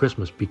while over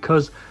Christmas,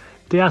 because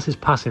Dias's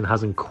passing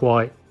hasn't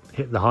quite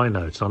hit the high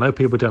notes. I know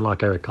people don't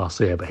like Eric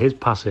Garcia, but his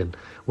passing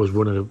was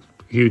one of the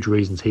huge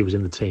reasons he was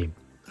in the team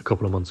a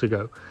couple of months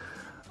ago.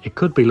 It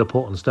could be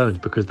Laporte and Stones,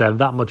 because they're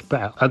that much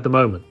better at the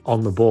moment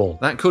on the ball.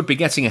 That could be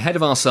getting ahead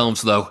of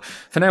ourselves, though.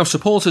 For now,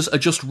 supporters are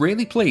just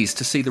really pleased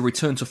to see the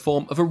return to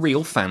form of a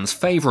real fan's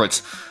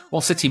favourite.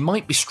 While City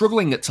might be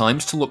struggling at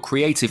times to look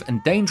creative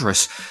and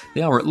dangerous,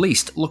 they are at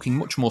least looking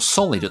much more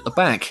solid at the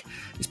back.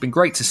 It's been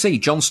great to see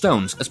John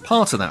Stones as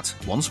part of that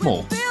once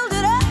more.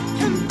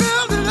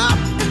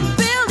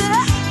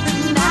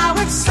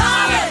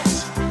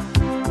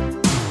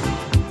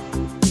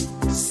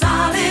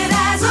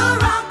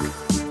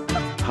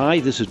 Hi,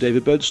 this is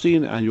David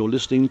Bernstein, and you're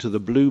listening to the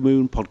Blue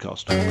Moon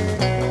Podcast.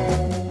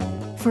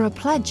 For a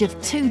pledge of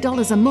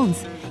 $2 a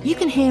month, you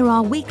can hear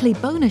our weekly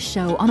bonus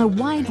show on a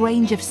wide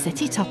range of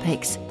City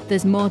topics.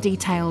 There's more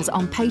details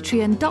on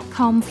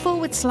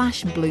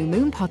patreon.com/Blue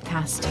Moon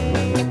Podcast.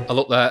 I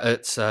look there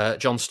at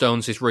John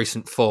Stones'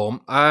 recent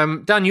form.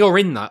 Dan, you're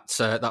in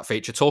that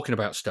feature talking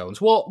about Stones.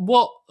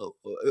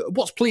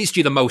 What's pleased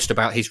you the most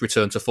about his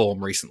return to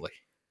form recently?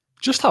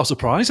 Just how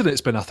surprising it's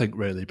been, I think,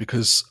 really,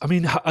 because, I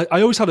mean,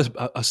 I always had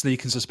a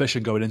sneaking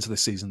suspicion going into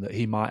this season that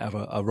he might have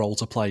a role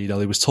to play.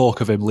 There was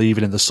talk of him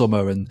leaving in the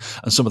summer, and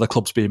some of the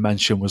clubs being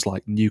mentioned was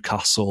like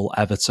Newcastle,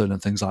 Everton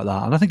and things like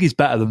that. And I think he's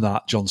better than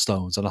that, John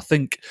Stones. And I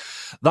think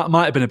that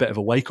might have been a bit of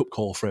a wake-up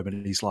call for him.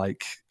 And he's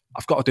like,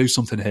 I've got to do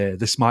something here.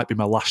 This might be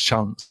my last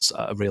chance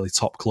at a really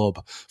top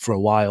club for a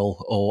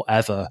while or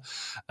ever.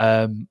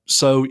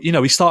 So,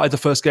 he started the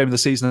first game of the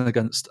season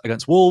against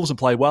Wolves and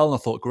played well, and I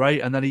thought,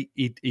 great. And then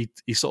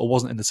he sort of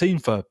wasn't in the team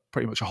for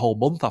pretty much a whole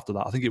month after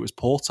that. I think it was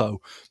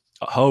Porto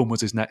at home was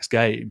his next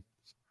game.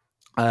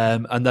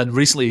 And then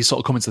recently he's sort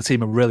of come into the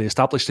team and really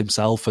established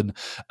himself and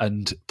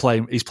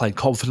he's playing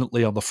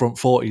confidently on the front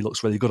foot. He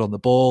looks really good on the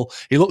ball.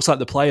 He looks like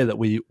the player that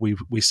we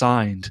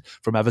signed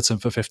from Everton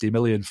for 50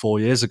 million 4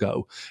 years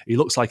ago. He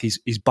looks like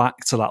he's back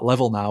to that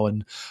level now,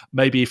 and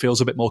maybe he feels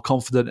a bit more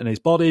confident in his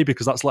body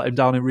because that's let him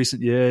down in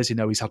recent years.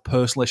 He's had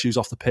personal issues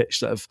off the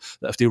pitch that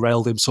have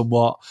derailed him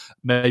somewhat.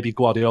 Maybe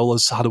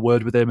Guardiola's had a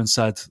word with him and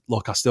said,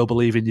 look, I still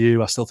believe in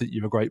you. I still think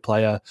you're a great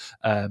player.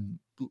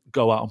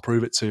 Go out and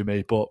prove it to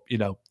me. But,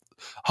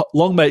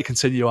 long may it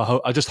continue.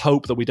 I just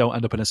hope that we don't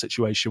end up in a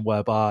situation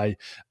whereby,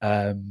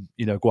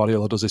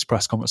 Guardiola does his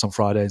press conference on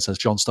Friday and says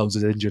John Stones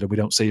is injured and we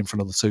don't see him for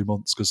another 2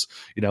 months, because,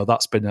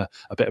 that's been a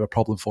bit of a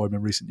problem for him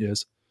in recent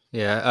years.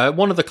 Yeah,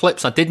 one of the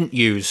clips I didn't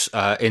use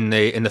in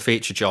the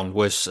feature, John,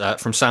 was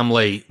from Sam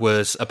Lee,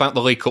 was about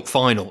the League Cup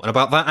final and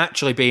about that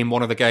actually being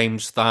one of the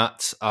games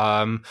that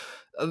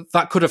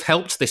that could have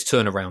helped this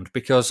turnaround,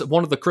 because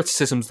one of the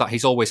criticisms that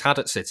he's always had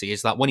at City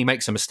is that when he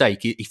makes a mistake,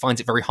 he finds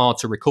it very hard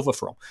to recover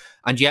from.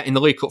 And yet in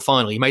the League Cup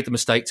final, he made the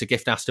mistake to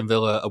gift Aston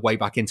Villa a way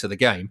back into the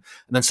game.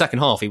 And then second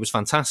half, he was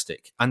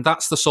fantastic. And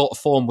that's the sort of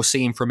form we're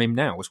seeing from him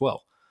now as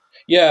well.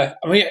 Yeah,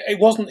 I mean, it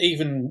wasn't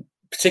even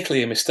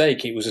particularly a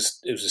mistake. It was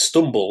a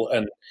stumble,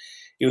 and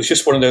it was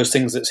just one of those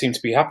things that seemed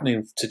to be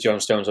happening to John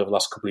Stones over the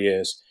last couple of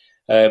years.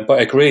 But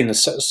I agree, in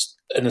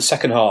the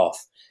second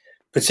half,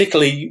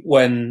 particularly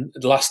when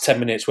the last 10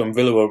 minutes when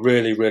Villa were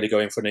really, really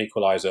going for an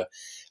equaliser.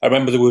 I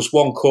remember there was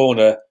one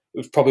corner,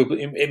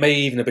 it may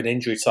even have been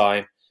injury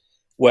time,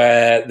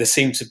 where there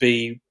seemed to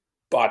be,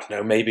 I don't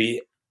know,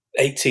 maybe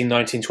 18,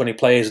 19, 20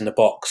 players in the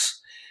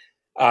box.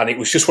 And it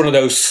was just one of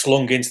those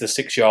slung into the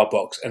 6-yard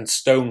box, and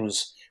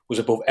Stones was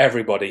above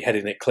everybody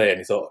heading it clear. And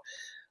he thought,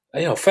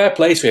 fair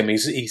play to him.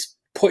 He's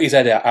put his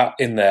head out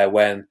in there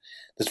when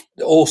there's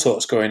all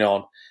sorts going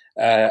on.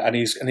 And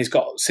he's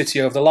got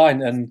City over the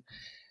line. And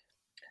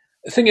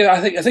the thing is, I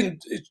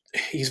think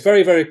he's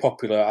very, very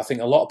popular. I think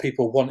a lot of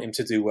people want him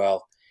to do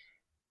well.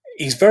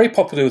 He's very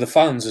popular with the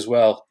fans as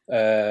well.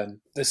 The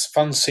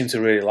fans seem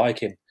to really like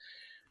him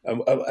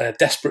and are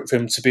desperate for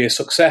him to be a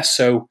success.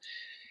 So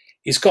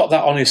he's got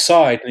that on his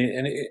side,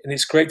 and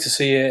it's great to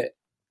see it.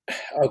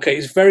 Okay,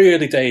 it's very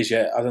early days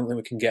yet. I don't think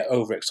we can get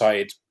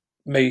overexcited.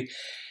 The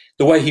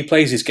way he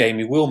plays his game,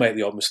 he will make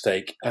the odd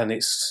mistake, and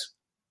it's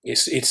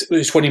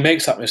when he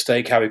makes that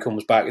mistake how he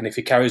comes back. And if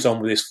he carries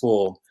on with his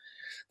form,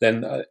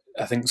 then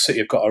I think City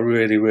have got a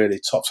really, really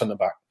top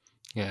centre-back.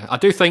 Yeah, I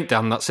do think,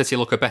 Dan, that City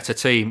look a better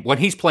team. When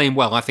he's playing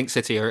well, I think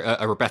City are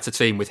a better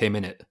team with him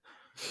in it.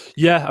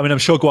 Yeah, I mean, I'm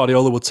sure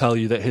Guardiola would tell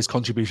you that his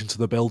contribution to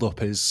the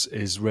build-up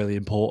is really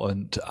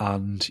important,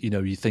 and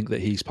you think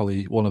that he's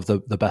probably one of the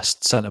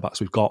best centre-backs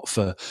we've got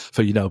for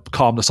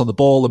calmness on the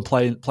ball and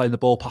playing the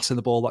ball, passing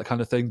the ball, that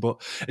kind of thing.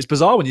 But it's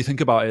bizarre when you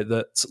think about it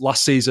that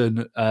last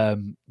season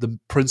the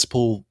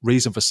principal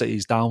reason for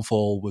City's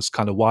downfall was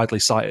kind of widely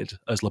cited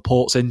as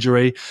Laporte's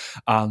injury,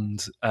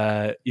 and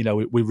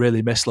we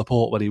really missed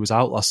Laporte when he was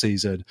out last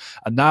season,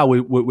 and now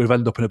we've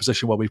ended up in a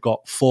position where we've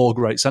got 4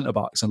 great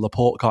centre-backs and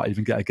Laporte can't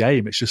even get a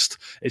game. It's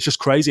just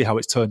crazy how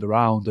it's turned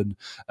around,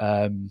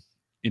 and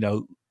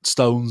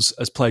Stones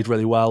has played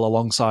really well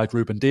alongside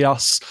Ruben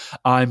Dias.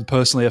 I'm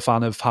personally a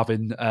fan of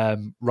having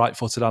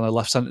right-footed and a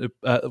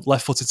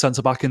left-footed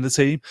centre-back in the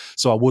team,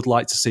 so I would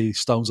like to see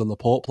Stones and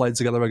Laporte playing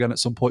together again at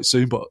some point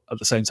soon, but at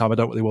the same time I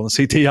don't really want to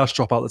see Dias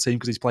drop out of the team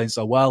because he's playing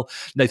so well.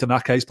 Nathan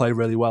Ake's played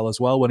really well as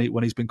well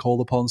when he's been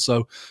called upon,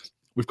 so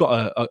we've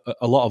got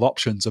a lot of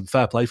options, and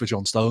fair play for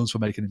John Stones for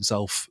making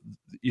himself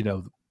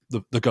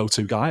the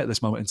go-to guy at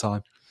this moment in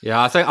time. Yeah,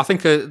 I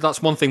think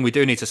that's one thing we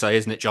do need to say,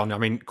 isn't it, John? I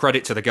mean,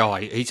 credit to the guy.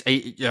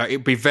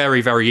 It'd be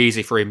very, very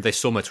easy for him this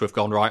summer to have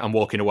gone, right, I'm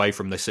walking away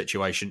from this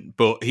situation.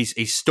 But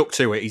he's stuck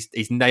to it.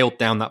 He's nailed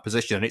down that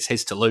position, and it's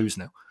his to lose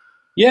now.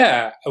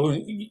 Yeah,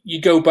 you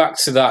go back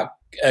to that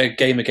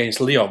game against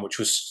Lyon, which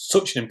was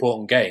such an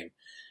important game,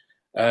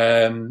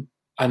 and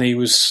he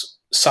was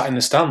sat in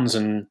the stands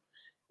and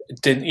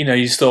didn't. You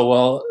just thought,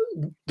 well,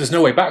 there's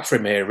no way back for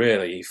him here,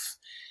 really.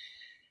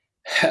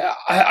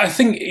 I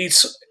think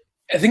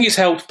it's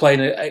helped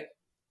playing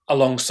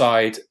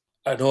alongside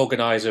an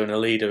organiser and a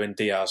leader in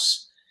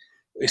Diaz.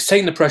 It's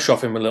taken the pressure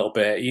off him a little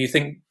bit. You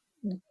think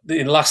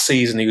in last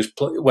season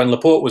when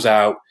Laporte was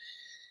out,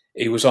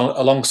 he was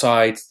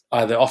alongside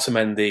either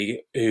Otamendi,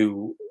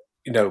 who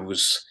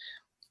was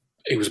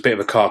a bit of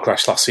a car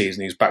crash last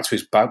season. He was back to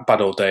his bad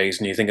old days,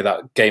 and you think of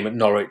that game at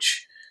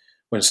Norwich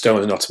when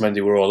Stones and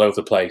Otamendi were all over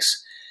the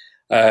place.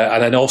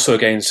 And then also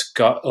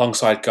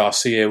alongside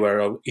Garcia,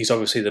 where he's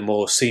obviously the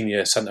more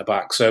senior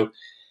centre-back. So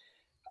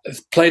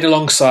played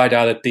alongside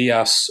either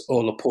Diaz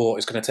or Laporte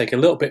is going to take a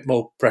little bit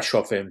more pressure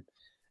off him.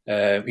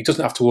 He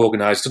doesn't have to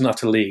organise, doesn't have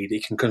to lead.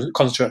 He can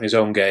concentrate on his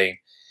own game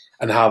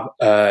and have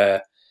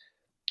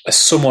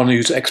someone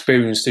who's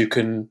experienced who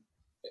can,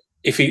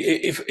 if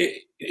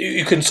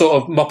you can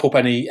sort of mop up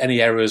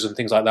any errors and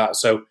things like that.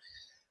 So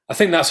I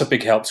think that's a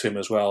big help to him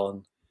as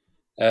well.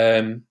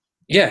 And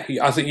yeah,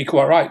 I think you're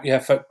quite right.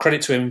 Yeah,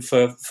 credit to him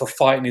for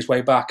fighting his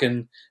way back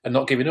and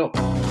not giving up.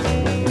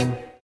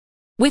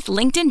 With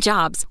LinkedIn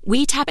Jobs,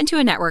 we tap into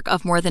a network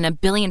of more than 1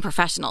 billion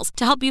professionals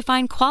to help you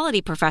find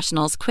quality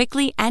professionals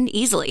quickly and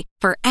easily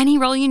for any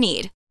role you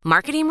need.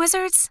 Marketing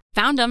wizards?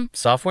 Found them.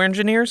 Software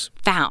engineers?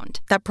 Found.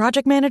 That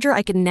project manager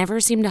I could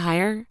never seem to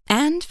hire?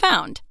 And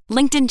found.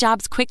 LinkedIn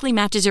Jobs quickly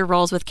matches your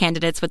roles with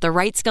candidates with the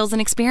right skills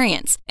and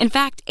experience. In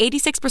fact,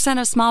 86%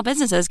 of small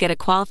businesses get a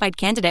qualified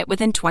candidate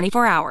within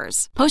 24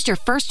 hours. Post your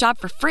first job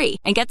for free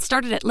and get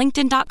started at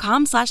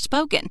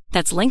linkedin.com/spoken.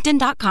 That's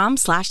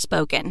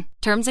linkedin.com/spoken.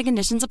 Terms and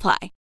conditions apply.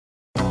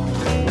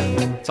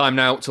 Time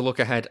now to look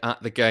ahead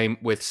at the game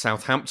with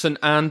Southampton,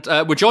 and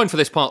we're joined for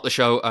this part of the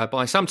show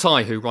by Sam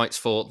Tighe, who writes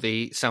for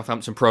the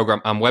Southampton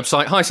programme and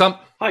website. Hi, Sam.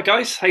 Hi,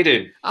 guys. How you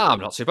doing? I'm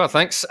not too bad,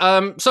 thanks.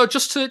 So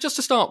just to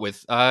start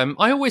with, I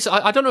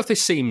don't know if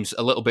this seems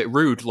a little bit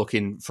rude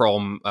looking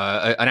from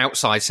an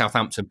outside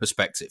Southampton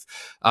perspective,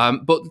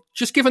 but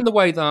just given the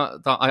way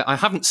that I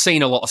haven't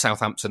seen a lot of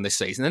Southampton this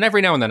season, and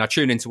every now and then I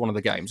tune into one of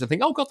the games and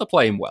think, oh God, they're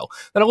playing well.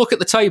 Then I look at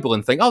the table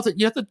and think, oh,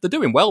 they're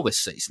doing well this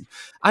season,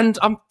 and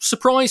I'm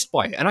surprised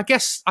by it. And I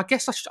guess I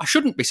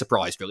shouldn't be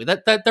surprised, really.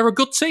 They're a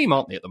good team,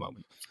 aren't they, at the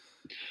moment?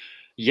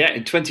 Yeah,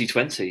 in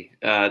 2020,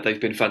 they've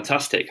been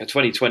fantastic. A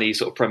 2020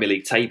 sort of Premier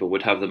League table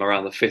would have them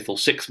around the 5th or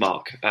 6th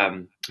mark.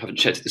 I haven't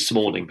checked it this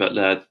morning, but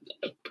a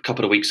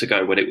couple of weeks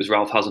ago when it was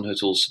Ralph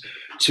Hasenhüttl's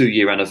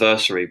 2-year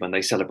anniversary, when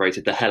they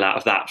celebrated the hell out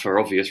of that for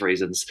obvious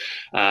reasons,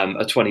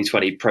 a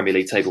 2020 Premier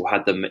League table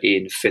had them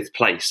in 5th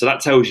place. So that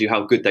tells you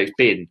how good they've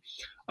been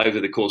over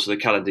the course of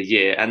the calendar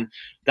year. And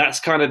that's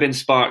kind of been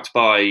sparked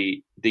by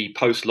the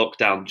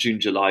post-lockdown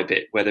June-July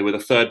bit, where they were the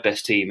 3rd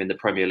best team in the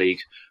Premier League,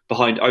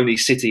 behind only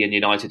City and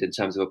United in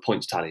terms of a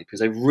points tally, because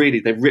they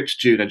ripped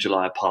June and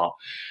July apart.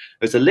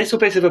 There's a little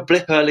bit of a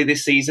blip early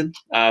this season.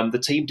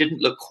 The team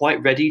didn't look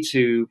quite ready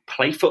to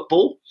play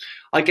football,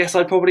 I guess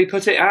I'd probably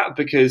put it at,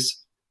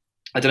 because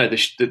I don't know,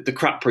 the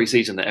crap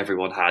pre-season that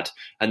everyone had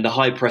and the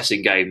high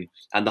pressing game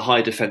and the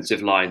high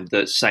defensive line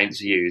that Saints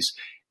use,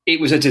 it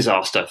was a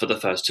disaster for the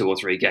first 2 or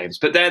 3 games.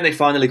 But then they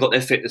finally got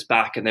their fitness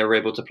back and they were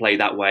able to play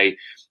that way.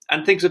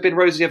 And things have been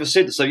rosy ever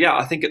since. So, yeah,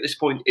 I think at this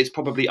point it's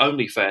probably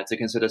only fair to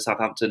consider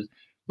Southampton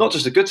not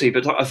just a good team,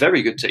 but a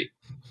very good team.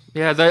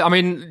 Yeah,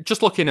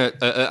 just looking at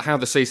how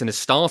the season has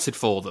started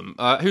for them,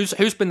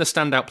 who's been the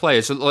standout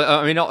players?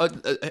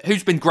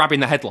 Who's been grabbing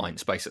the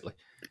headlines, basically?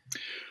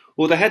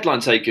 Well, the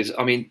headline takers,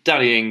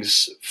 Danny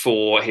Ings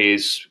for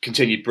his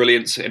continued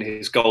brilliance in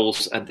his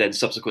goals and then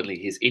subsequently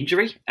his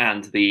injury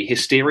and the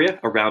hysteria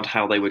around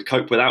how they would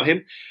cope without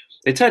him.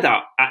 It turned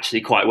out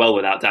actually quite well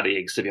without Danny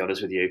Ings, to be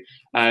honest with you.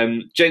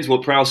 James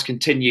Ward-Prowse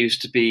continues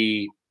to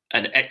be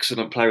an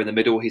excellent player in the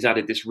middle. He's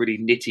added this really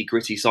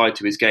nitty-gritty side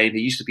to his game.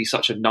 He used to be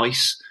such a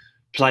nice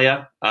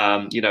player,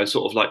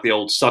 sort of like the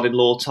old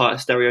son-in-law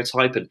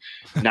stereotype. And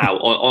now,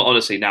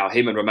 honestly, now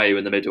him and Romeu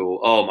in the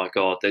middle, oh my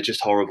God, they're just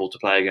horrible to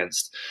play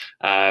against.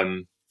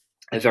 They're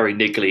very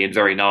niggly and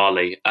very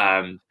gnarly.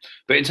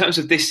 But in terms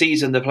of this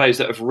season, the players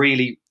that have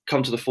really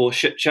come to the fore,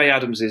 Che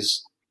Adams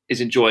is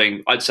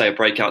enjoying, I'd say, a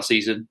breakout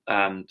season.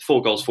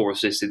 4 goals, 4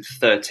 assists in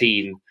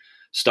 13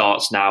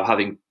 starts now,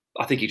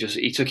 I think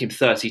he took him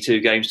 32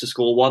 games to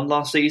score 1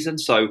 last season.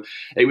 So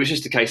it was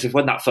just a case of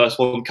when that first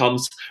one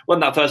comes,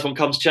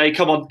 Che,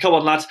 come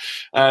on, lad.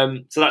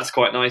 So that's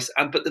quite nice.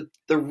 But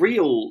the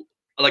real,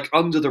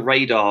 under the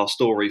radar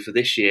story for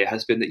this year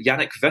has been that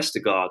Yannick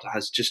Vestergaard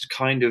has just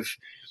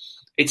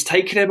it's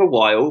taken him a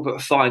while,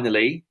 but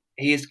finally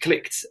he has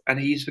clicked and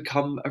he's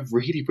become a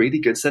really, really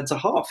good centre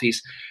half.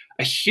 He's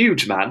a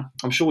huge man.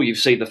 I'm sure you've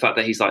seen the fact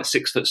that he's like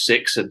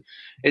 6'6", and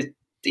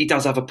he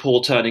does have a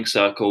poor turning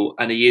circle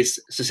and he is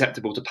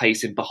susceptible to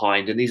pacing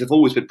behind, and these have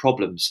always been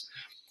problems.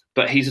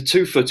 But he's a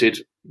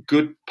 2-footed,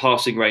 good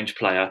passing range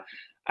player,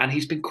 and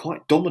he's been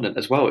quite dominant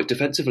as well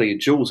defensively in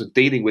duels and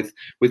dealing with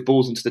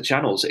balls into the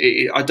channels.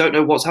 I don't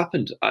know what's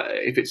happened,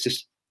 if it's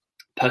just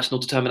personal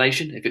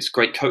determination, if it's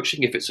great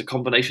coaching, if it's a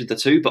combination of the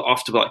two. But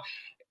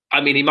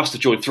he must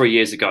have joined 3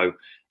 years ago,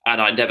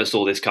 and I never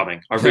saw this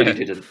coming. I really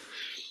didn't.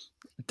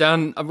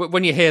 Dan,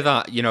 when you hear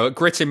that,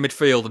 grit in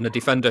midfield and a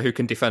defender who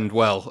can defend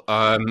well,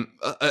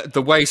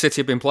 the way City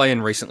have been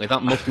playing recently,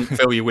 that mustn't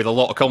fill you with a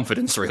lot of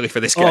confidence, really, for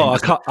this game. Oh,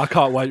 I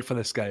can't wait for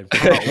this game. I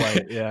can't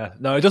wait. Yeah,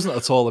 no, it doesn't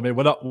at all.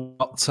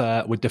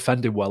 We're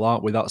defending well,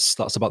 aren't we? That's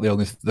about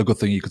the good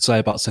thing you could say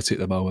about City at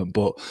the moment.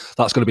 But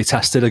that's going to be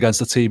tested against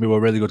a team who are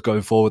really good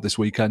going forward this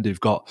weekend. You've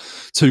got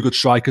 2 good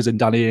strikers in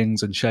Danny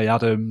Ings and Che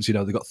Adams.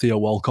 They've got Theo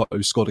Walcott,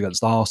 who scored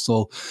against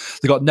Arsenal.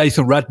 They've got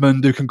Nathan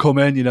Redmond, who can come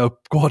in.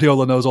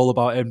 Guardiola knows all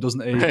about him,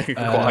 doesn't he?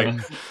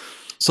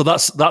 So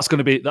that's going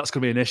to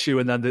be an issue.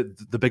 And then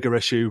the bigger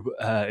issue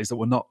is that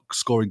we're not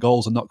scoring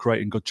goals and not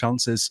creating good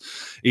chances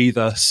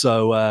either.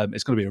 So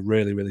it's going to be a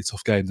really, really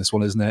tough game, this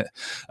one, isn't it?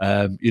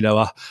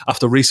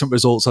 After recent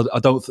results, I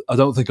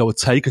don't think I would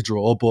take a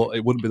draw, but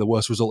it wouldn't be the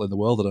worst result in the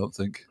world, I don't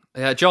think.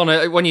 Yeah, John,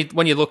 when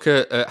you look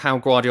at how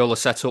Guardiola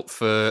set up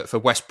for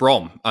West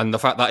Brom and the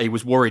fact that he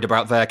was worried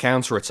about their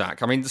counter-attack,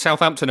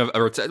 Southampton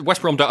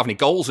West Brom don't have any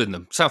goals in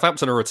them.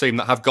 Southampton are a team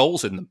that have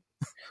goals in them.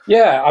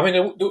 Yeah,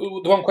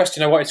 the one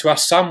question I wanted to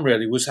ask Sam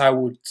really was, how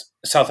would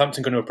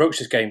Southampton going to approach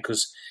this game?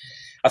 Because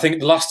I think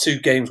the last two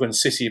games when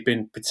City have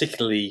been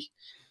particularly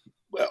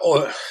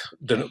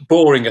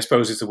boring, I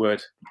suppose is the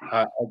word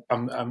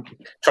I'm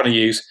trying to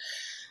use.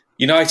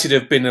 United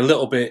have been a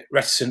little bit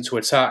reticent to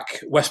attack.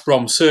 West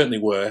Brom certainly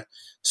were.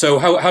 So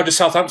how does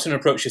Southampton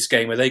approach this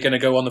game? Are they going to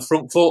go on the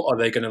front foot? Or are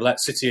they going to let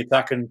City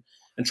attack and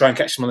try and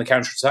catch them on the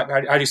counter-attack?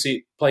 How do you see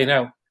it playing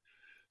out?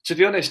 To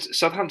be honest,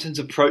 Southampton's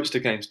approach to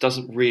games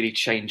doesn't really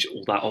change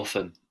all that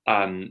often.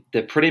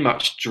 They're pretty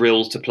much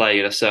drilled to play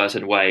in a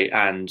certain way,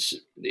 and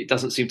it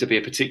doesn't seem to be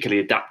a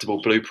particularly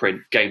adaptable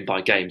blueprint game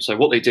by game. So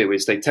what they do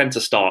is they tend to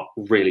start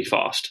really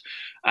fast,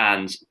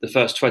 and the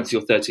first 20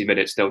 or 30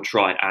 minutes they'll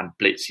try and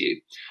blitz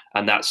you,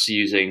 and that's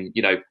using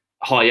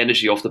high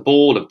energy off the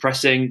ball and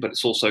pressing, but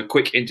it's also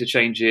quick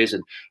interchanges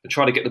and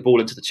try to get the ball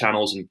into the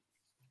channels and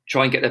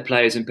try and get their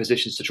players in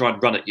positions to try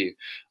and run at you.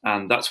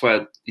 And that's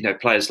where,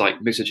 players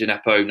like Moussa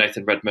Djenepo,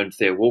 Nathan Redmond,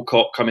 Theo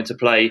Walcott come into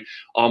play.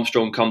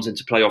 Armstrong comes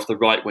into play off the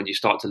right when you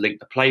start to link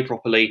the play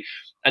properly.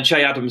 And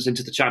Che Adams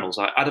into the channels.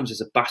 Adams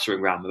is a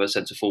battering ram of a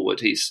centre forward.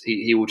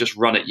 He will just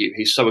run at you.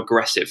 He's so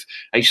aggressive.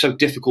 He's so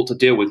difficult to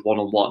deal with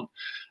one-on-one.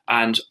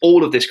 And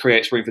all of this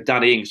creates room for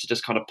Danny Ings to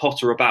just kind of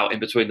potter about in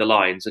between the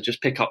lines and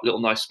just pick up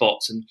little nice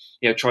spots and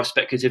try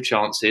speculative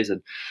chances,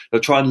 and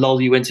they'll try and lull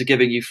you into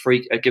giving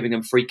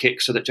them free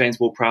kicks so that James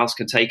Ward-Prowse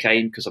can take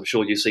aim, because I'm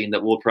sure you've seen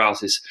that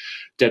Ward-Prowse's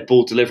dead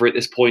ball delivery at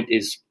this point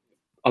is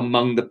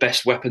among the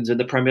best weapons in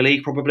the Premier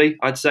League, probably,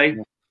 I'd say.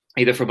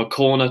 Either from a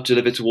corner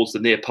delivered towards the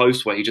near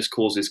post where he just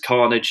causes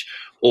carnage,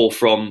 or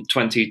from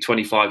 20,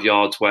 25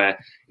 yards where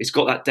it's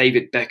got that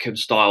David Beckham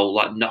style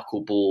like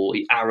knuckleball,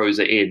 he arrows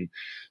it in.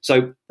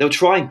 So they'll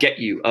try and get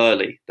you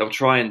early. They'll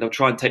try and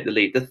take the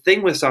lead. The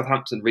thing with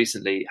Southampton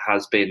recently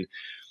has been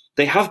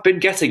they have been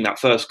getting that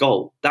first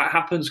goal. That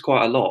happens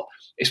quite a lot.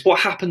 It's what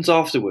happens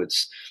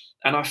afterwards.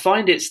 And I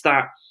find it's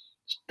that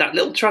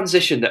little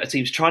transition that a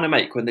team's trying to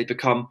make when they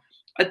become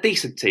a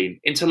decent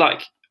team into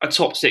like a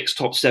top 6,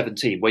 top 7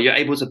 team, where you're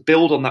able to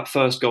build on that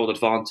first goal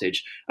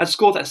advantage and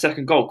score that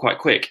second goal quite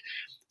quick.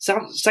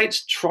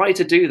 Saints try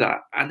to do that,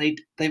 and they've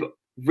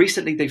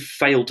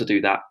failed to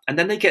do that, and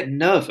then they get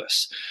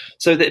nervous,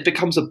 so that it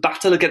becomes a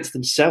battle against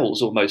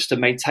themselves almost to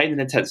maintain an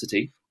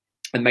intensity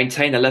and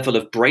maintain a level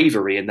of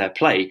bravery in their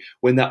play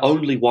when they're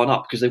only one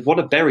up, because they want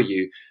to bury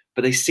you,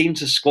 but they seem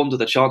to squander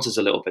the chances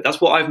a little bit.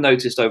 That's what I've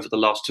noticed over the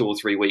last 2 or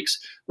 3 weeks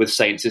with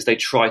Saints, is they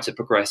try to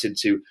progress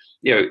into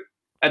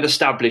an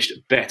established,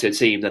 better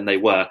team than they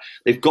were.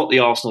 They've got the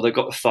Arsenal, they've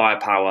got the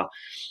firepower.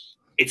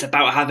 It's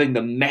about having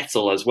the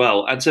mettle as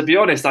well. And to be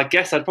honest, I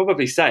guess I'd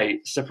probably say,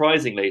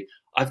 surprisingly,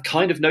 I've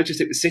kind of noticed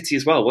it with City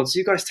as well. Once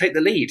you guys take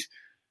the lead,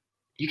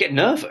 you get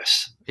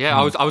nervous. Yeah,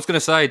 I was going to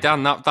say,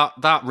 Dan,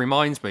 that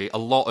reminds me a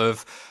lot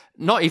of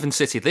not even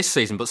City this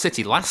season, but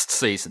City last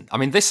season. I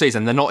mean, this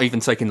season they're not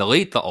even taking the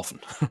lead that often.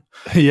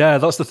 Yeah,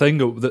 that's the thing.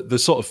 The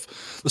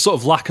sort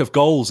of lack of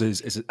goals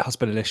has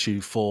been an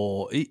issue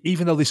for.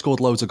 Even though they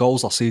scored loads of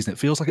goals last season, it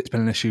feels like it's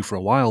been an issue for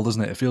a while,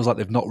 doesn't it? It feels like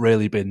they've not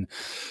really been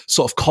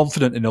sort of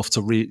confident enough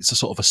to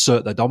sort of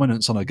assert their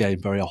dominance on a game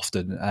very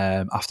often.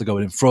 After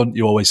going in front,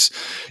 you always,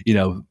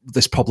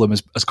 this problem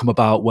has come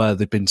about where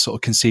they've been sort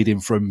of conceding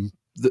from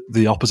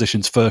the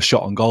opposition's first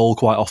shot on goal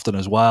quite often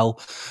as well.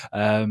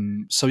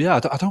 So yeah,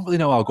 I don't really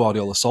know how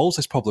Guardiola solves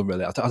this problem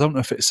really. I don't know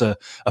if it's a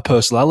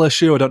personnel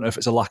issue. I don't know if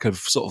it's a lack of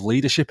sort of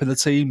leadership in the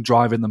team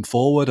driving them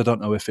forward. I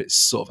don't know if it's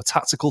sort of a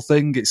tactical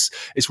thing.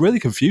 It's really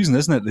confusing,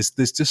 isn't it?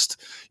 There's just,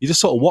 you're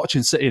just sort of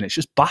watching City and it's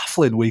just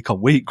baffling week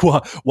on week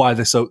why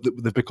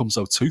they've become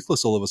so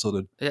toothless all of a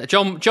sudden. Yeah,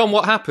 John,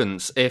 what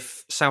happens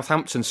if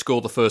Southampton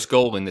score the first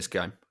goal in this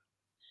game?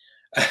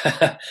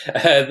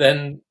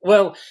 Then,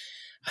 well,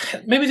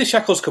 maybe the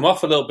shackles come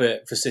off a little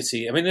bit for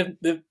City. I mean,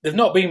 they've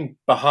not been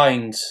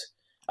behind,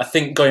 I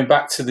think, going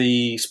back to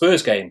the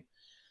Spurs game,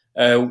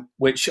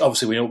 which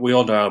obviously we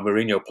all know how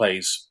Mourinho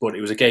plays, but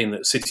it was a game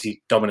that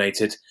City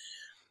dominated.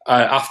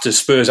 After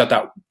Spurs had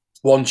that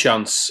one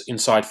chance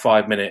inside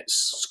 5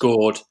 minutes,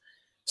 scored,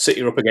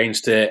 City were up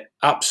against it,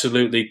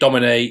 absolutely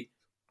dominate,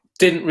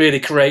 didn't really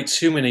create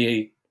too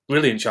many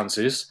brilliant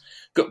chances.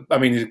 I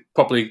mean,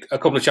 probably a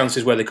couple of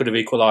chances where they could have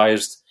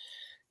equalised.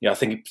 I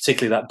think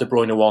particularly that De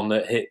Bruyne one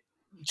that hit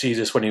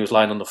Jesus when he was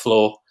lying on the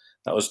floor.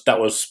 That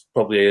was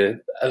probably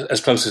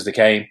as close as they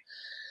came.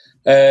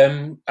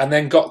 And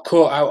then got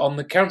caught out on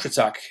the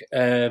counter-attack.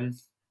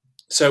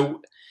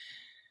 So,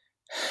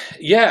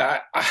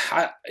 yeah,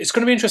 it's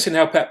going to be interesting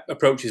how Pep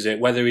approaches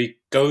it, whether he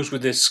goes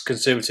with this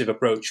conservative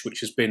approach, which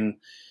has been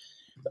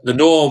the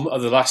norm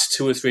of the last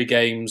 2 or 3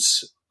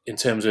 games in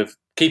terms of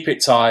keep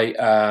it tight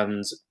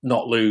and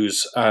not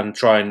lose and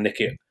try and nick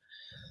it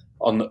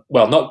on,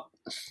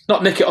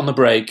 not nick it on the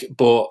break,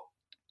 but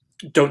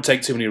don't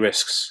take too many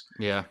risks.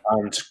 Yeah.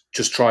 And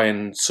just try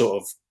and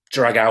sort of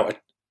drag out a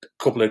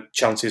couple of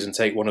chances and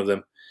take one of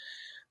them.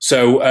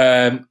 So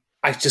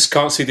I just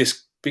can't see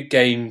this big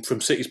game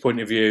from City's point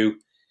of view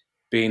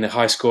being a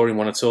high-scoring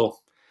one at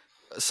all.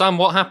 Sam,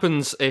 what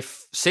happens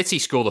if City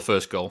score the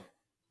first goal?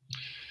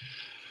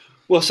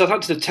 Well,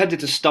 Southampton have tended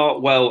to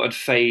start well and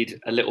fade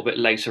a little bit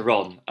later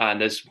on,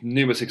 and there's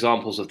numerous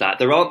examples of that.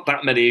 There aren't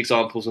that many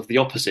examples of the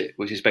opposite,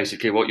 which is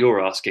basically what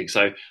you're asking.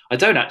 So I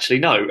don't actually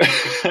know.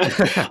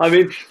 I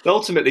mean,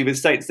 ultimately with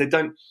Saints, they're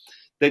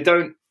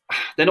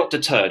not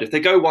deterred. If they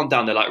go one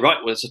down, they're like, right,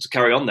 well, let's just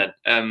carry on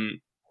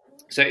then.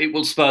 So it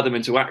will spur them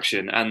into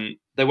action, and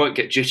they won't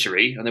get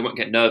jittery and they won't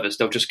get nervous.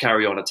 They'll just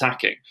carry on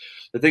attacking.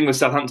 The thing with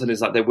Southampton is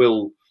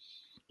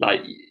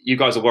like you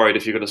guys are worried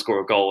if you're going to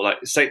score a goal. Like,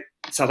 say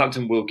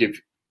Southampton will give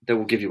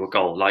you a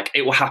goal. Like,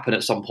 it will happen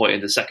at some point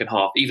in the second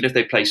half. Even if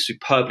they play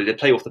superbly, they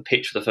play off the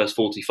pitch for the first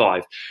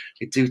 45.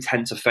 They do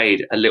tend to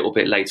fade a little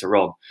bit later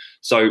on.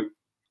 So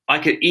I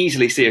could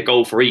easily see a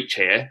goal for each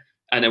here,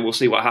 and then we'll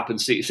see what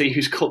happens. See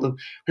who's got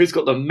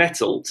the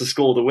mettle to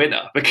score the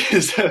winner.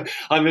 Because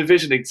I'm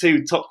envisioning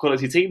two top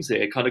quality teams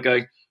here, kind of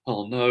going,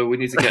 oh no, we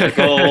need to get a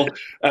goal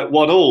at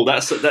 1-1.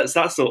 That's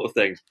that sort of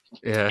thing.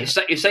 Yeah.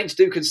 If Saints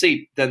do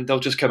concede, then they'll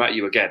just come at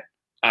you again.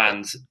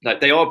 And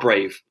they are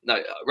brave.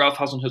 Ralph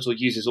Hasenhüttl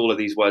uses all of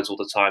these words all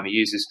the time. He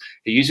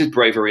uses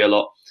bravery a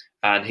lot,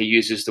 and he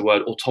uses the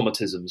word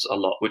automatisms a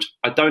lot, which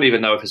I don't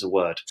even know if it's a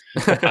word.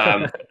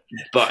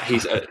 But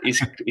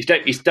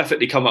he's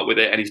definitely come up with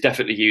it, and he's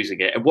definitely using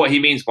it. And what he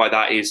means by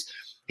that is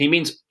he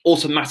means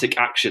automatic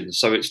actions.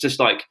 So it's just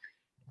like,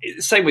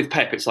 same with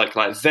Pep. It's like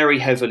very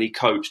heavily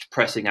coached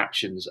pressing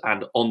actions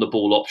and on the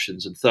ball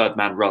options and third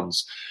man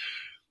runs.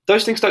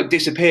 Those things don't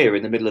disappear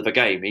in the middle of a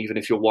game, even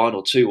if you're 1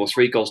 or 2 or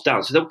 3 goals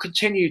down. So they'll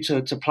continue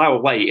to plough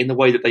away in the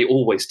way that they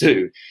always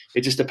do.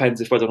 It just depends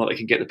if whether or not they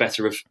can get the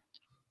better of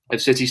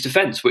City's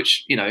defence,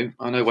 which,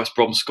 I know West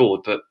Brom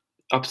scored, but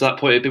up to that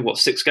point, it'd been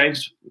 6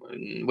 games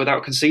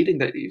without conceding.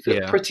 They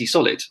feel pretty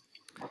solid.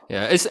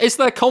 Yeah, is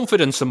there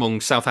confidence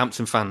among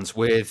Southampton fans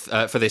with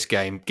for this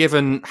game,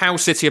 given how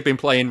City have been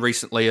playing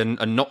recently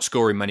and not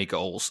scoring many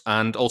goals,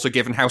 and also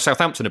given how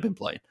Southampton have been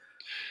playing?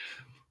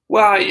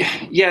 Well,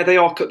 yeah, they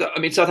are. I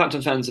mean,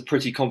 Southampton fans are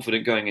pretty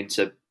confident going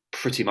into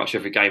pretty much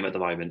every game at the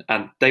moment,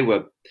 and they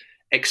were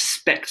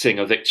expecting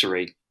a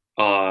victory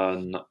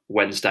on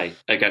Wednesday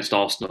against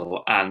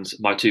Arsenal. And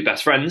my 2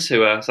 best friends,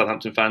 who are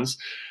Southampton fans,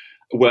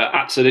 were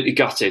absolutely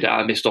gutted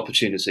at a missed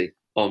opportunity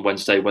on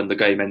Wednesday when the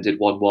game ended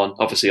 1-1.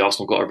 Obviously,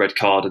 Arsenal got a red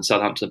card and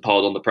Southampton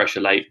piled on the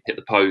pressure late, hit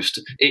the post.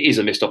 It is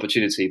a missed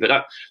opportunity, but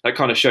that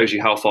kind of shows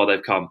you how far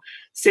they've come.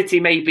 City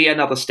may be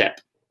another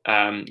step.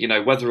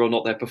 Whether or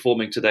not they're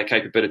performing to their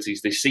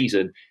capabilities this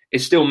season,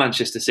 it's still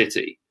Manchester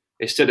City.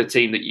 It's still a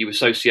team that you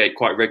associate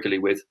quite regularly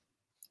with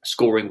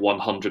scoring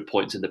 100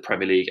 points in the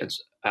Premier League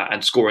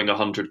and scoring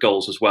 100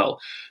 goals as well.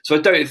 So I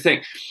don't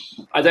think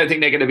they're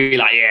going to be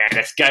like, yeah,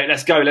 let's go.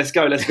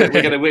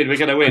 We're going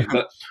to win.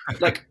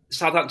 But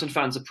Southampton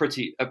fans are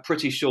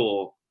pretty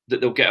sure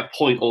that they'll get a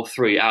point or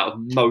 3 out of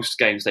most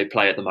games they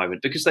play at the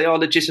moment, because they are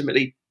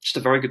legitimately just a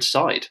very good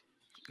side.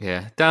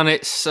 Yeah, Dan,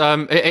 it's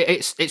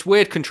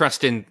weird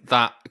contrasting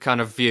that kind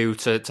of view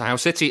to how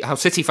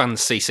City fans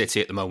see City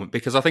at the moment,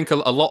 because I think a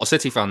lot of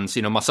City fans,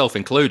 myself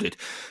included,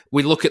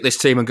 we look at this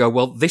team and go,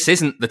 well, this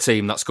isn't the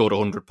team that scored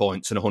 100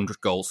 points and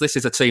 100 goals. This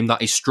is a team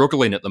that is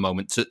struggling at the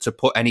moment to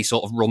put any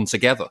sort of run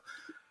together.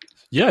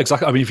 Yeah,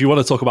 exactly. I mean, if you want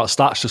to talk about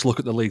stats, just look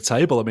at the league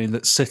table. I mean,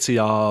 that City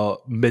are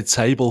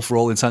mid-table for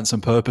all intents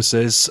and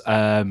purposes.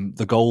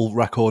 The goal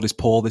record is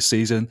poor this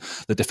season.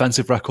 The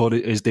defensive record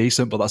is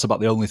decent, but that's about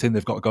the only thing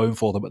they've got going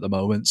for them at the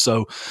moment.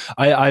 So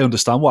I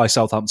understand why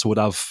Southampton would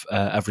have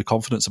every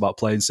confidence about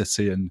playing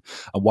City and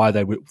why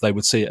they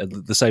would see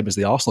it the same as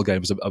the Arsenal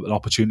game as an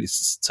opportunity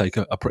to take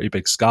a pretty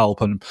big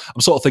scalp. And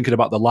I'm sort of thinking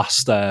about the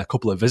last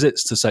couple of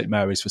visits to St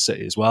Mary's for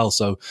City as well.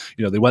 So,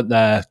 they went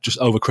there just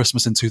over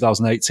Christmas in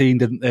 2018,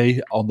 didn't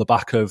they? On the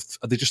back of,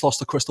 they just lost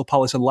to Crystal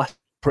Palace and left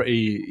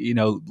pretty,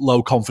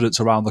 low confidence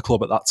around the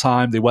club at that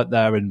time. They went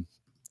there and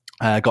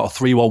got a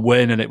 3-1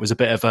 win, and it was a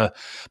bit of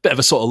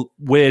a sort of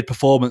weird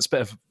performance.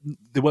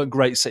 They weren't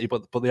great City,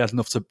 but they had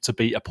enough to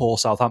beat a poor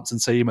Southampton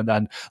team. And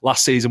then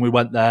last season we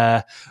went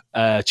there.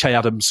 Che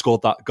Adams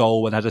scored that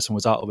goal when Ederson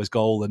was out of his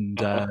goal, and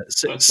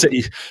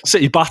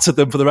City battered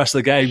them for the rest of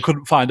the game.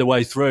 Couldn't find a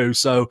way through.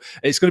 So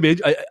it's going to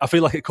be. I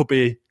feel like it could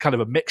be kind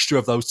of a mixture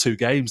of those 2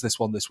 games. This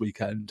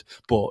weekend,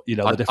 but the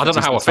difference. I don't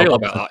know how I feel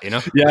about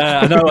that.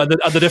 Yeah, I know, and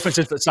the difference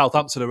is that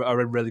Southampton are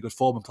in really good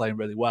form and playing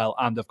really well,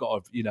 and they've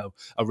got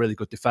a really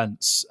good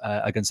defence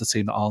against a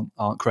team that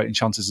aren't creating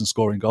chances and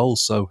scoring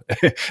goals. So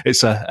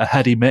it's a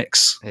heady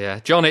mix. Yeah,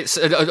 John, it's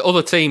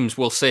other teams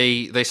will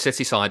see this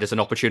City side as an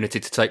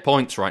opportunity to take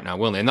points right now,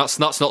 won't they? And that's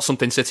not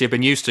something City have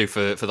been used to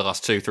for the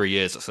last 2-3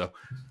 years or so.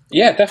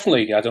 Yeah,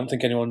 definitely. I don't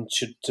think anyone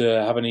should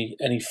have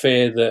any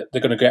fear that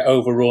they're going to get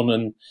overrun.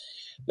 And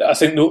I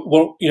think,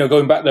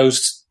 going back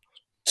those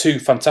 2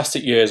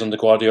 fantastic years under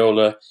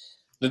Guardiola,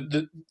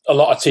 a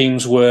lot of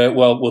teams were,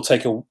 we'll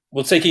take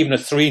even a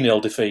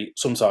 3-0 defeat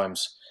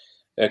sometimes.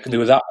 They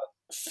were that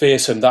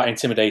fearsome, that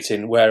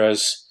intimidating.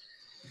 Whereas,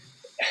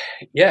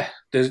 you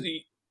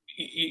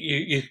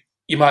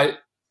might.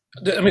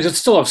 I mean, it's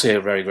still obviously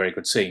a very, very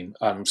good team.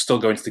 I'm still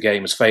going to the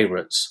game as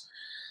favourites,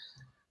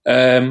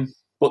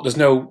 but there's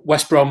no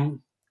West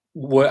Brom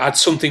had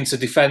something to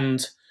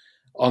defend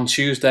on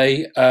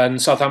Tuesday,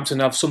 and Southampton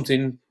have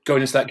something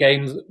going into that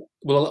game.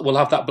 We'll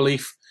have that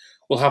belief,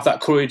 we'll have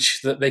that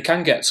courage that they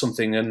can get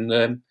something,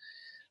 and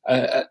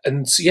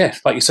yeah,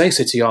 like you say,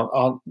 City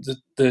aren't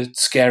the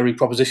scary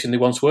proposition they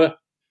once were.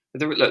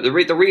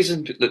 The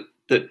reason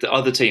that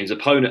other teams,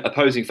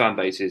 opposing fan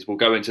bases, will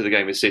go into the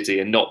game with City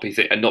and not be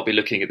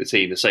looking at the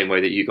team the same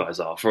way that you guys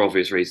are, for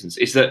obvious reasons,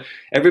 is that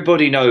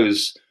everybody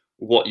knows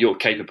what you're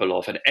capable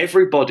of, and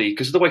everybody,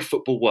 because of the way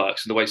football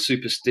works and the way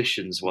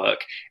superstitions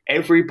work,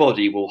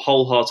 everybody will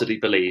wholeheartedly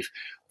believe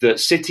that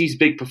City's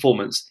big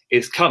performance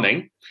is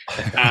coming,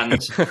 and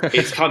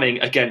it's coming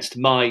against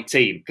my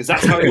team, because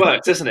that's how it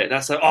works, isn't it?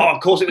 That's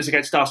of course it was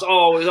against us.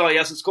 He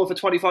hasn't scored for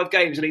 25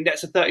 games and he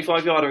nets a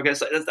 35-yarder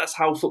against. That's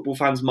how football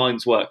fans'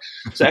 minds work.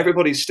 So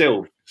everybody's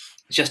still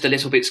just a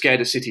little bit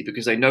scared of City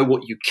because they know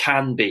what you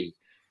can be.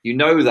 You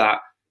know that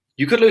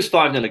you could lose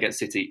 5-0 against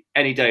City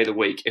any day of the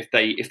week if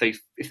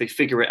they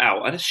figure it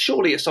out. And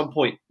surely at some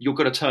point you're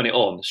going to turn it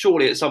on.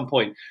 Surely at some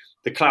point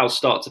the clouds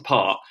start to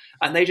part,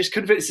 and they just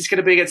convinced it's going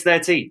to be against their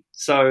team.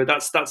 So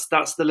that's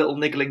the little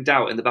niggling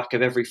doubt in the back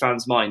of every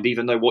fan's mind,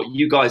 even though what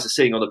you guys are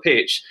seeing on the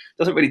pitch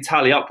doesn't really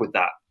tally up with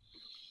that.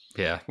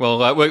 Yeah, well,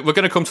 we're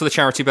going to come to the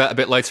charity bet a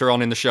bit later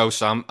on in the show,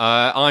 Sam.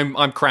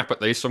 I'm crap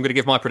at this, so I'm going to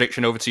give my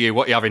prediction over to you.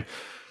 What are you having?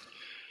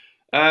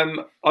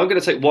 I'm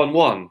going to take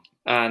 1-1.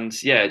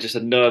 And yeah, just a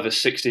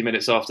nervous 60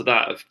 minutes after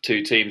that of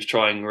two teams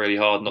trying really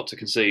hard not to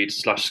concede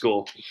 /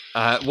 score.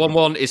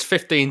 1-1 is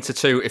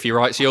 15-2 if you're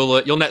right. So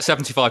you'll net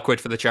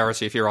 £75 for the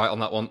charity if you're right on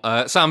that one.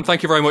 Sam,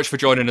 thank you very much for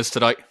joining us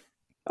today.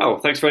 Oh,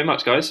 thanks very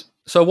much, guys.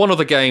 So one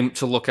other game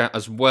to look at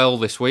as well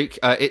this week.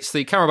 It's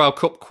the Carabao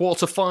Cup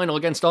quarter-final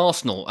against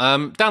Arsenal.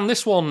 Dan,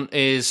 this one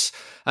is...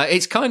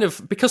 it's kind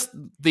of... Because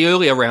the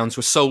earlier rounds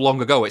were so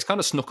long ago, it's kind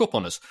of snuck up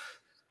on us.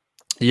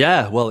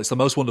 Yeah, well, it's the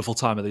most wonderful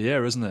time of the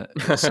year, isn't it?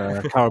 It's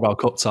Carabao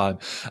Cup time.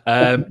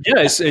 Yeah,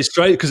 it's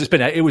great because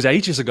it was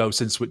ages ago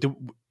since we did.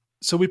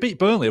 So we beat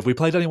Burnley. Have we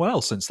played anyone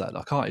else since then?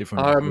 I can't even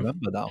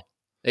remember now.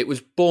 It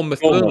was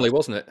Bournemouth-Burnley,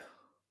 wasn't it?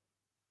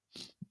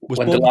 Was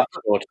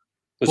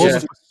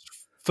Bournemouth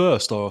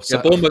first or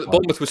second?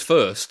 Bournemouth was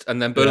first,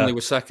 and then Burnley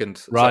was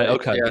second. Right. So,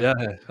 okay. Yeah,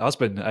 it has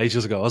been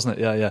ages ago, hasn't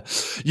it?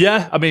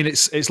 Yeah. I mean,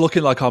 it's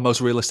looking like our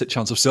most realistic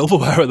chance of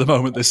silverware at the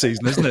moment this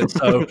season, isn't it?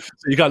 So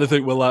you kind of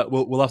think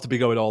we'll have to be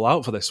going all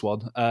out for this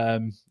one.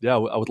 Yeah,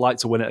 I would like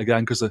to win it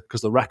again because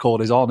the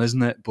record is on,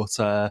 isn't it?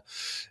 But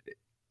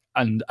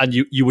and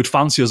you would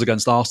fancy us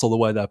against Arsenal the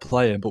way they're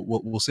playing, but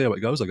we'll see how it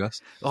goes, I guess.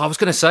 Well, I was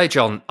going to say,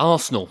 John,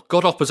 Arsenal,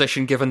 good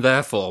opposition given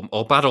their form,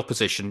 or bad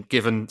opposition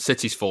given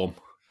City's form?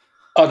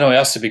 Oh no, it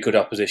has to be good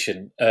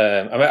opposition.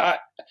 I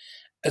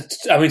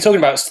mean, talking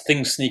about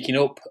things sneaking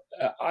up,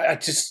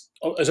 it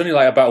was only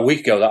like about a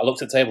week ago that I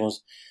looked at the table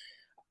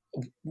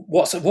and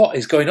was, what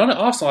is going on at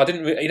Arsenal?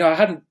 I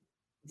hadn't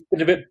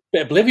been a bit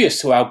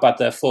oblivious to how bad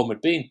their form had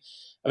been.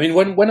 I mean,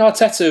 when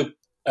Arteta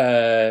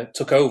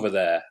took over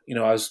there,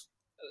 I was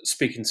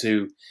speaking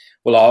to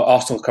our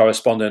Arsenal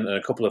correspondent and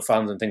a couple of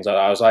fans and things like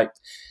that. I was like,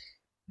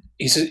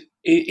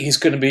 he's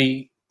going to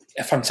be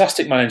a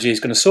fantastic manager.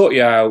 He's going to sort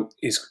you out.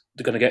 He's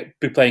going to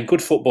be playing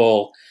good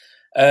football,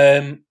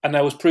 and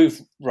I was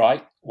proved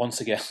right once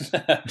again.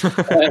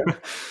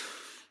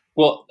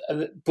 But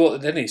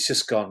then it's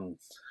just gone.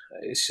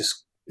 It's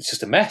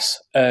just a mess.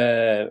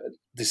 They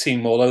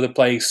seem all over the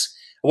place.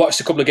 I watched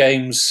a couple of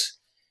games.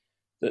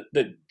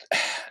 That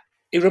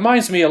it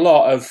reminds me a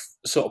lot of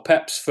sort of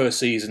Pep's first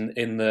season,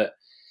 in that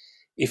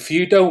if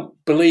you don't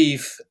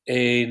believe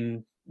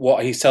in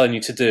what he's telling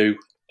you to do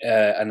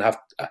and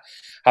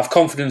have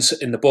confidence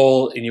in the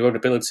ball, in your own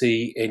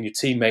ability, in your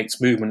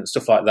teammates' movement and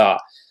stuff like that,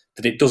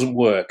 that it doesn't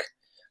work.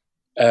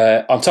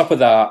 On top of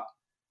that,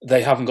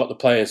 they haven't got the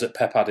players that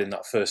Pep had in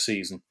that first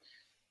season.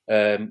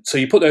 So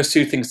you put those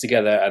two things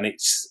together, and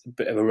it's a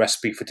bit of a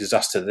recipe for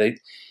disaster.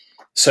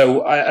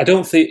 So I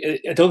don't think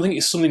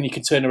it's something you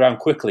can turn around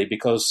quickly,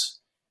 because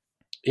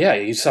you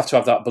just have to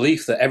have that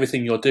belief that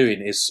everything you're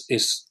doing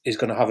is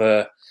going to have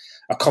a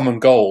common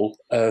goal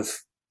of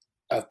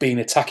being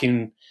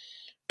attacking,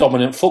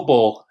 dominant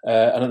football,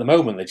 and at the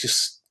moment they're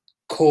just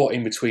caught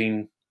in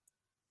between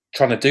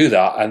trying to do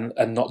that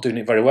and not doing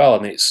it very well.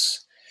 And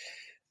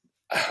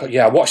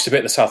I watched a bit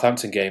of the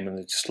Southampton game, and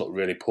they just looked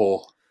really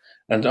poor.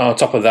 And on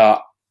top of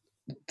that,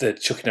 they're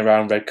chucking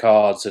around red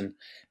cards, and it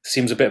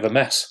seems a bit of a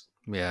mess.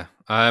 Yeah.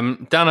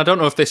 Dan, I don't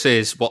know if this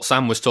is what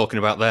Sam was talking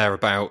about there,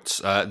 about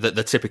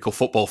the typical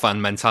football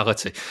fan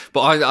mentality.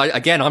 But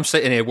I'm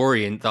sitting here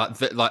worrying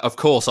that of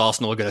course,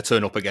 Arsenal are going to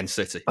turn up against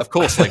City. Of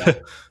course they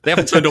are. They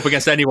haven't turned up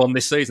against anyone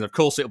this season. Of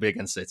course it'll be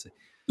against City.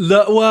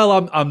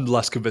 Well, I'm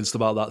less convinced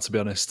about that, to be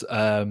honest.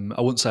 I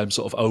wouldn't say I'm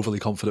sort of overly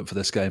confident for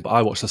this game, but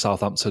I watched the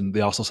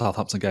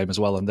Arsenal-Southampton game as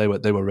well, and they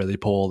were really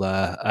poor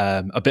there.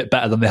 A bit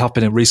better than they have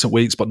been in recent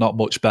weeks, but not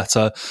much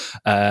better.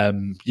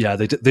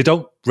 They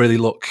don't really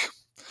look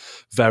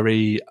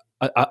very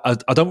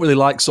I don't really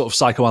like sort of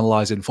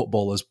psychoanalyzing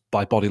footballers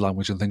by body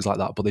language and things like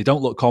that, but they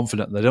don't look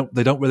confident.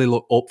 They don't really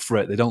look up for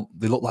it. They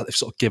look like they've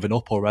sort of given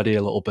up already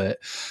a little bit.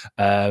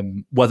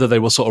 Whether they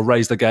will sort of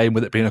raise the game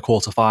with it being a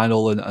quarter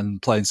final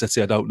and playing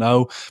City, I don't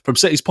know. From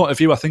City's point of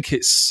view, I think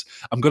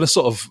I'm going to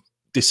sort of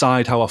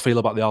decide how I feel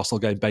about the Arsenal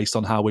game based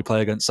on how we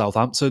play against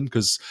Southampton,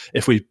 because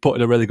if we put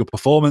in a really good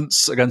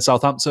performance against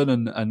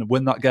Southampton and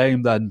win that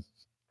game, then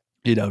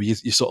you're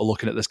sort of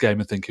looking at this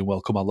game and thinking,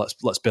 well, come on,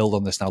 let's build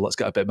on this now. Let's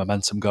get a bit of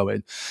momentum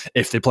going.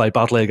 If they play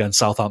badly against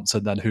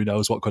Southampton, then who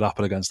knows what could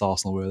happen against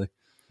Arsenal, really.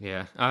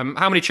 Yeah.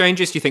 How many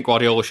changes do you think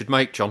Guardiola should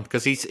make, John?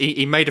 Because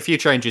he made a few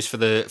changes for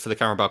the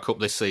Carabao Cup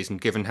this season,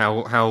 given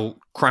how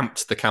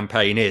cramped the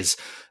campaign is.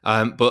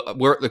 But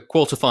we're at the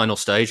quarter-final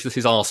stage. This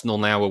is Arsenal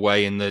now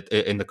away in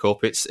the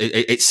cup.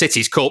 It's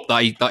City's cup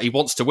that he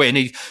wants to win.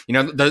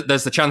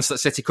 There's the chance that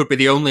City could be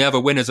the only ever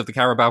winners of the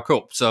Carabao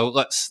Cup. So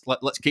let's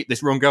keep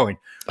this run going.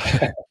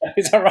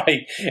 Is that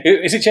right?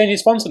 Is it changing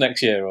sponsor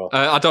next year? Or?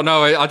 I don't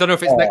know. I don't know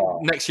if it's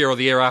next year or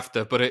the year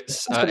after, but it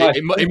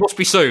must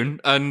be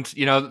soon. And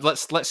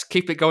let's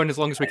keep it going as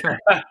long as we can.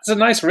 It's a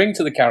nice ring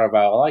to the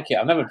Carabao. I like it.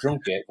 I've never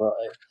drunk it, but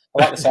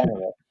I like the sound of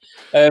it.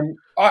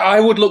 I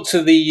would look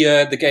to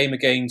the game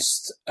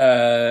against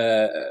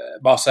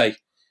Marseille,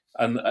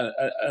 and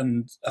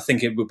I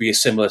think it would be a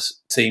similar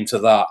team to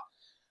that.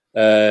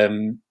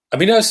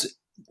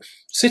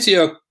 City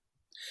are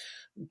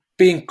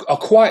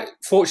quite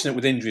fortunate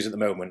with injuries at the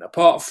moment.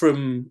 Apart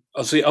from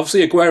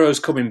obviously Aguero's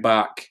coming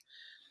back,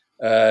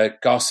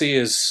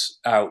 Garcia's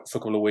out for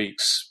a couple of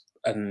weeks,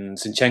 and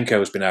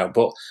Zinchenko's been out.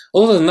 But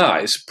other than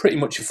that, it's pretty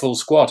much a full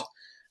squad.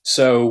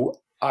 So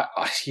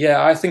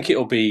I think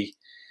it'll be.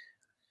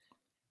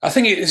 I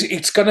think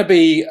it's going to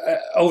be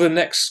over the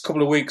next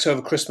couple of weeks,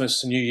 over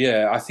Christmas and New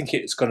Year. I think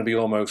it's going to be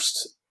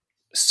almost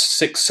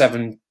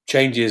 6-7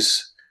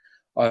 changes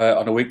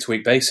on a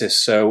week-to-week basis.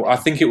 So I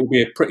think it will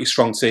be a pretty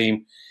strong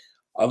team.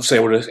 Obviously,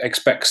 I would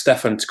expect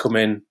Stefan to come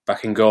in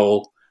back in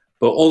goal,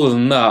 but other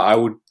than that, I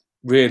would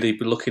really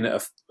be looking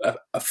at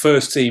a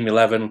first team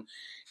 11,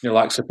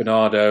 like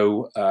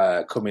Bernardo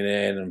coming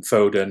in and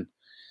Foden,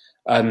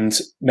 and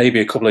maybe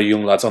a couple of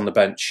young lads on the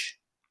bench.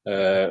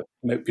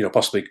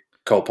 Possibly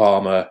Cole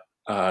Palmer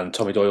and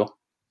Tommy Doyle.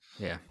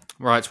 Yeah.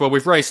 Right, well,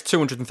 we've raised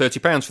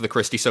 £230 for the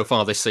Christie so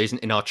far this season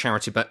in our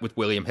charity bet with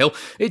William Hill.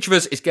 Each of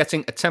us is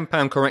getting a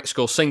 £10 correct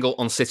score single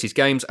on City's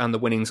games, and the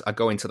winnings are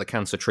going to the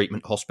Cancer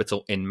Treatment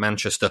Hospital in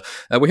Manchester.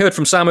 We heard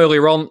from Sam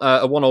earlier on,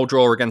 a 1-1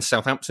 draw against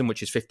Southampton,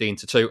 which is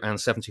 15-2 and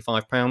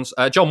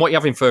 £75. John, what are you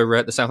having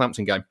for the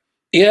Southampton game?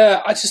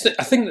 Yeah, I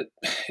think that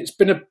it's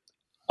been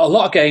a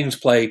lot of games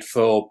played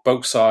for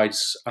both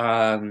sides,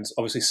 and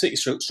obviously City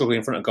struggling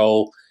in front of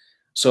goal.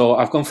 So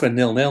I've gone for a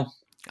 0-0.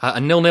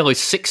 A 0-0 is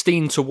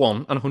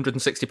 16-1 and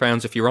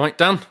 £160 if you're right.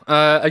 Dan,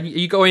 are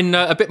you going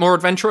a bit more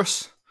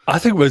adventurous? I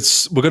think we're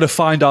going to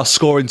find our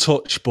scoring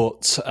touch,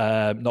 but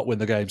not win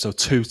the game. So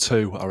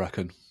 2-2, I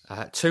reckon.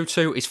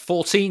 2-2 is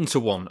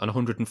 14-1 and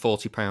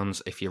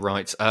 £140 if you're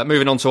right.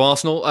 Moving on to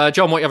Arsenal.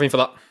 John, what are you having for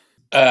that?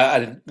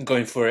 I'm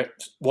going for it.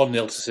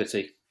 1-0 to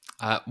City.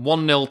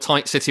 1-0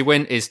 tight City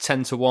win is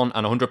 10-1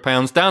 and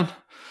 £100. Dan?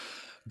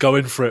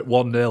 Going for it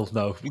 1-0.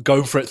 No,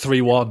 going for it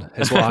 3-1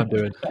 is what I'm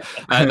doing.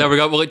 There we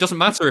go. Well, it doesn't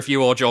matter if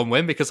you or John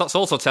win, because that's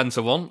also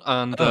 10-1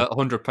 and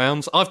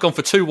 £100. I've gone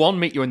for 2-1,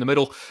 meet you in the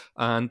middle,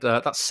 and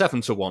that's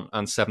 7-1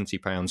 and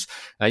 £70.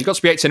 You've got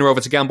to be 18 or over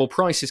to gamble.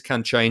 Prices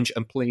can change,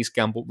 and please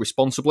gamble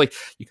responsibly.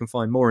 You can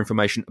find more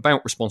information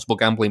about responsible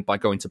gambling by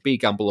going to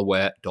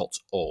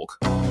begambleaware.org.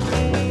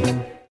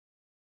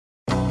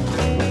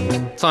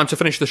 Time to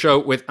finish the show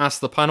with Ask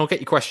the Panel. Get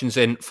your questions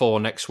in for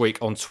next week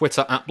on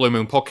Twitter at Blue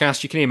Moon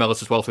Podcast. You can email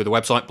us as well through the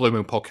website,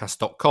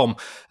 bluemoonpodcast.com.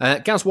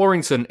 Gaz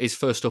Warrington is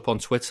first up on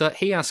Twitter.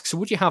 He asks,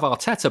 would you have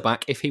Arteta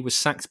back if he was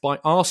sacked by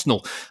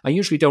Arsenal? I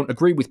usually don't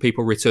agree with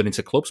people returning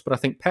to clubs, but I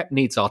think Pep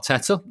needs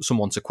Arteta,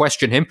 someone to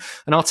question him,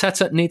 and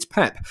Arteta needs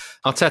Pep.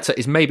 Arteta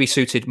is maybe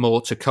suited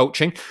more to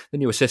coaching. The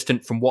new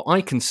assistant, from what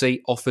I can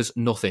see, offers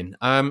nothing.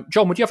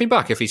 John, would you have him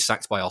back if he's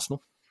sacked by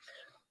Arsenal?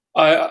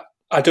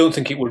 I don't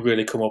think it would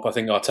really come up. I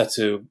think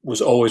Arteta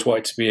was always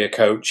wanted to be a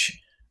coach,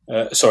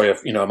 a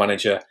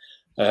manager.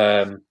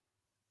 So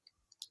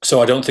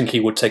I don't think he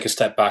would take a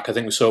step back. I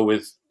think we saw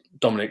with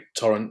Dominic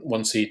Torrent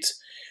once he'd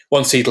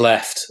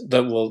left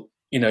that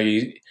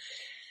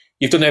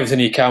you've done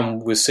everything you can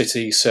with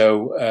City.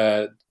 So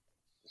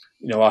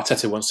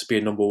Arteta wants to be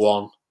a number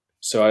one.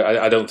 So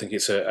I don't think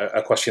it's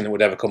a question that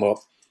would ever come up.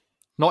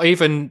 Not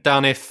even,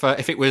 Dan, if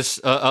it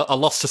was a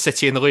loss to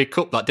City in the League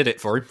Cup, that did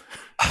it for him.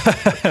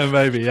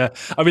 Maybe, yeah.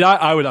 I mean,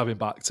 I would have him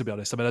back, to be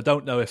honest. I mean, I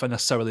don't know if I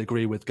necessarily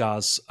agree with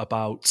Gaz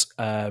about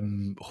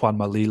Juan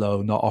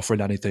Malilo not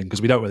offering anything,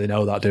 because we don't really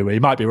know that, do we? He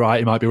might be right,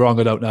 he might be wrong,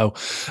 I don't know.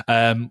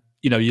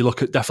 you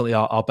look at definitely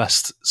our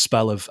best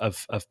spell of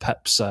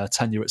Pep's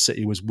tenure at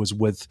City was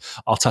with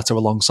Arteta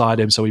alongside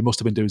him, so he must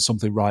have been doing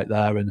something right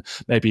there, and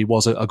maybe he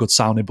was a good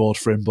sounding board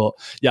for him. But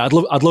yeah,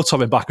 I'd love to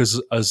have him back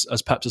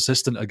as Pep's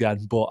assistant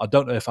again, but I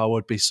don't know if I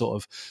would be sort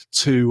of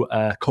too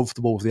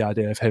comfortable with the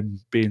idea of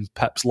him being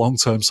Pep's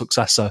long-term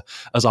successor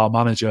as our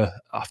manager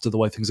after the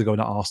way things are going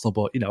at Arsenal.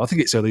 But I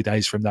think it's early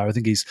days for him there. I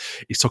think he's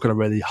taken a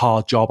really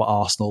hard job at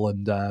Arsenal,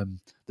 and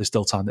there's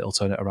still time that he'll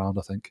turn it around,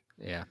 I think.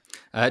 Yeah.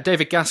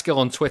 David Gaskill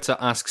on Twitter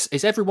asks,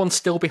 is everyone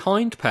still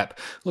behind Pep?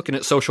 Looking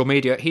at social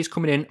media, he's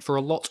coming in for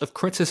a lot of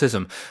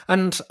criticism.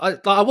 And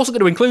I wasn't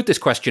going to include this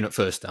question at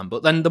first, Dan,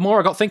 but then the more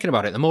I got thinking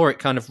about it, the more it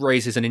kind of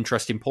raises an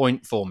interesting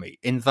point for me,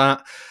 in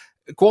that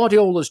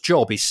Guardiola's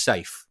job is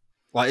safe.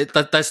 Like,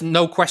 there's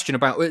no question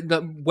about it.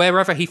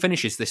 Wherever he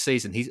finishes this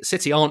season,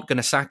 City aren't going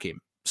to sack him.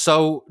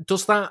 So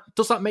does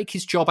that make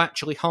his job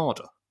actually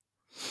harder?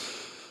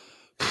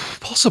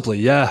 Possibly,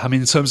 yeah. I mean,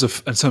 in terms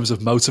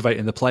of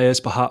motivating the players,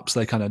 perhaps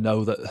they kind of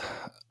know that.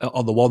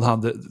 On the one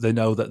hand, that they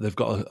know that they've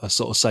got a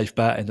sort of safe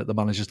bet in that the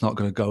manager's not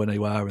going to go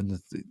anywhere, and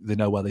they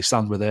know where they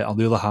stand with it. On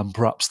the other hand,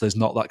 perhaps there's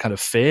not that kind of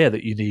fear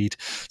that you need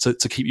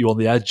to keep you on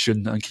the edge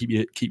and keep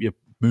you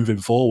moving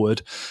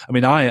forward. I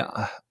mean,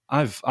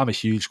 I'm a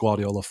huge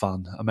Guardiola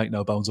fan. I make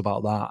no bones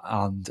about that.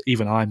 And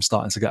even I'm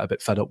starting to get a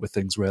bit fed up with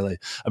things, really.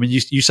 I mean,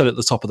 you said at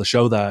the top of the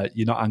show there,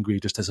 you're not angry, you're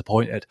just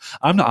disappointed.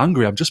 I'm not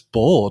angry. I'm just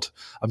bored.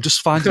 I'm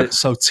just finding it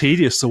so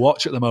tedious to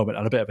watch at the moment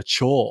and a bit of a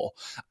chore.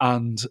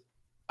 And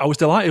I was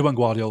delighted when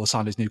Guardiola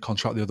signed his new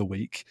contract the other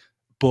week.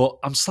 But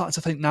I'm starting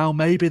to think now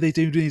maybe they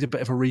do need a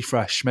bit of a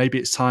refresh. Maybe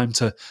it's time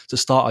to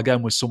start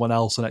again with someone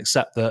else and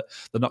accept that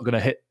they're not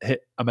going to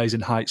hit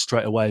amazing heights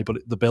straight away, but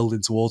they're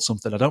building towards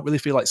something. I don't really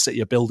feel like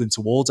City are building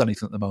towards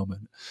anything at the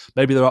moment.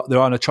 Maybe they're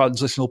on a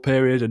transitional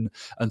period, and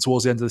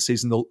towards the end of the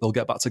season they'll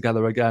get back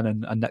together again,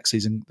 and next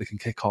season they can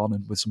kick on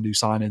and with some new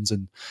signings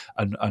and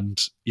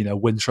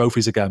win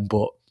trophies again.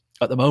 But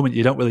at the moment,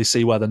 you don't really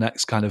see where the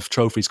next kind of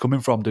trophy's coming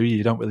from, do you?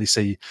 You don't really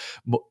see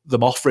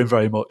them offering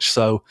very much.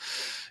 So,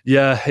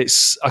 yeah,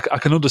 I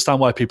can understand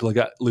why people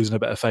are losing a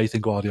bit of faith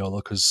in Guardiola,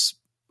 because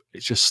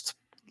it's just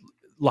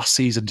last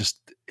season just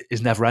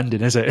is never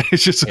ending, is it?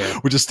 It's just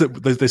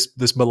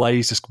this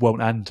malaise just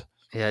won't end.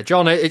 Yeah,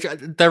 John,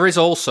 there is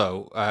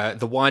also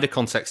the wider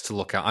context to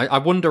look at. I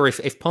wonder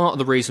if part of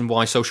the reason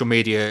why social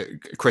media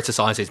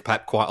criticises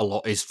Pep quite a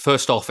lot is,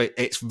 first off,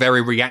 it's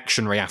very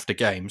reactionary after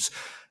games.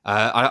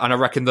 And I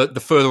reckon that the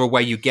further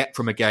away you get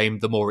from a game,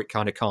 the more it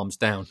kind of calms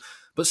down.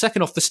 But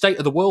second off, the state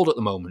of the world at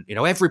the moment,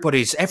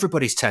 everybody's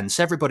tense,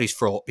 everybody's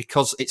fraught,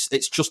 because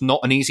it's just not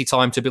an easy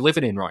time to be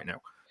living in right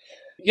now.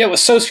 Yeah, well,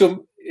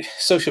 social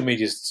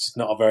media is just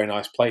not a very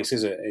nice place,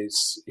 is it?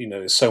 It's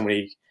there's so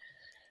many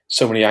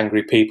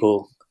angry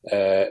people,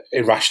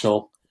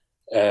 irrational.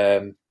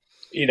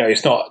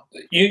 It's not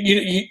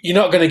you're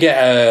not going to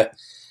get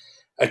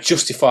a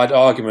justified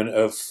argument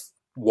of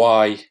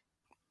why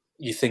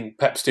you think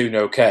Pep's doing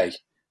okay,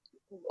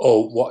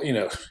 or what it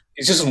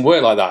just doesn't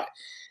work like that.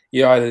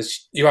 You're either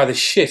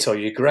shit or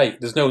you're great.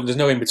 There's no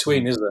in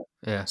between, is there?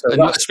 Yeah, so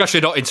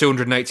especially not in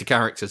 280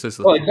 characters, is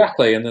there? Well,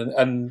 exactly,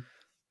 and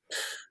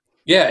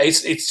yeah,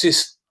 it's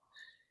just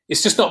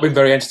not been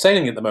very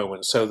entertaining at the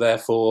moment. So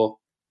therefore,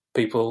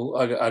 people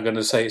are going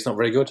to say it's not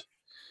very good.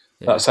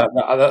 Yeah.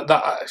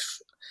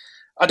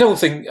 I don't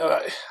think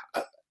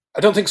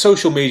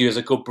social media is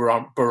a good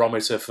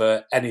barometer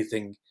for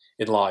anything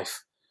in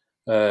life.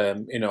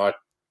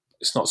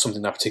 It's not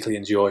something I particularly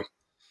enjoy.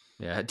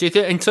 Yeah. Do you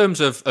think, in terms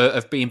of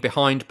being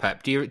behind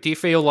Pep, do you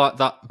feel like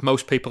that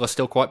most people are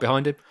still quite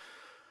behind him?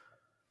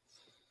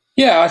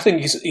 Yeah, I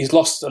think he's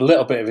lost a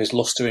little bit of his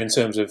luster in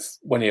terms of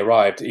when he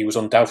arrived. He was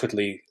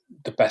undoubtedly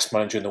the best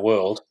manager in the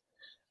world,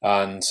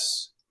 and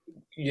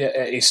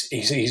yeah, he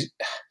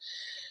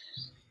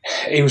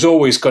was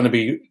always going to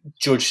be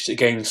judged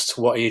against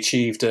what he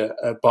achieved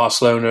at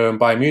Barcelona and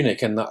Bayern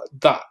Munich, and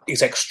that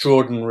is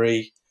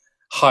extraordinary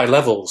high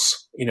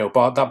levels.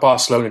 That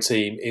Barcelona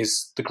team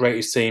is the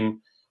greatest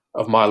team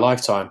of my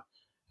lifetime,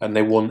 and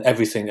they won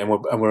everything and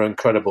were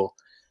incredible.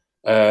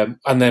 And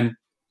then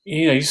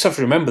you just have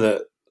to remember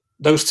that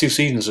those 2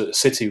 seasons at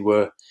City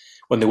were,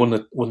 when they won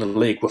the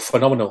league, were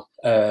phenomenal.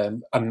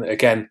 And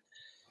again,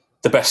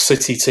 the best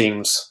City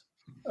teams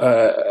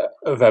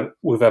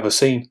we've ever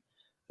seen.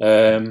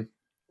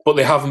 But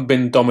they haven't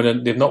been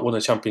dominant. They've not won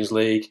the Champions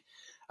League.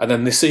 And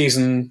then this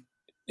season,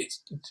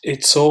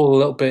 it's all a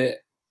little bit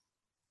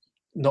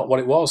not what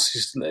it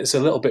was. It's a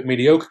little bit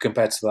mediocre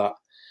compared to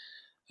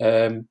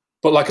that.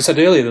 But like I said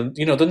earlier,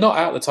 they're not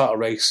out of the title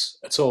race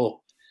at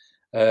all.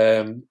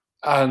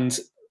 And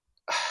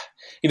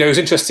it was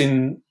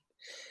interesting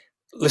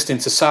listening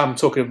to Sam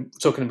talking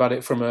about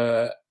it from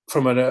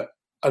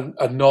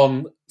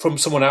from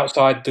someone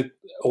outside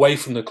away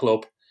from the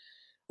club,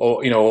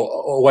 or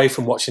away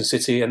from watching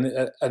City,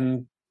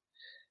 and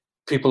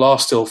people are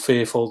still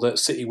fearful that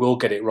City will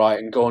get it right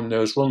and go on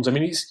those runs. I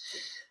mean,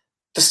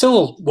 they're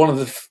still one of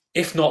the,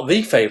 if not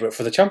the favourite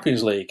for the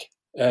Champions League,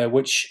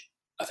 which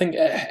I think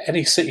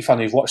any City fan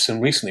who's watched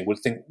them recently would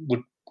think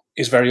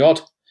is very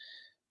odd,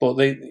 but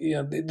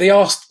they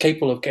are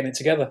capable of getting it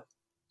together.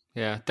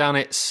 Yeah, Dan,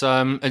 it's.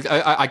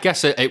 I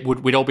guess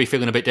we'd all be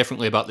feeling a bit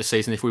differently about this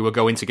season if we were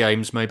going to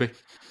games, maybe.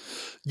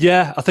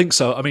 Yeah, I think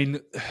so. I mean,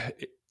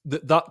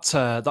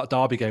 that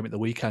derby game at the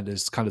weekend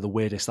is kind of the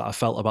weirdest that I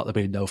felt about there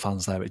being no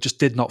fans there. It just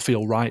did not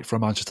feel right for a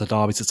Manchester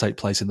derby to take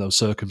place in those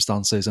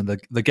circumstances, and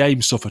the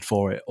game suffered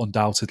for it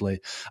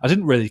undoubtedly. I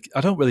don't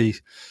really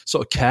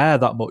sort of care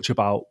that much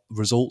about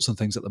results and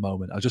things at the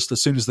moment. I just,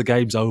 as soon as the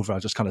game's over, I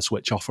just kind of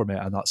switch off from it,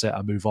 and that's it.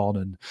 I move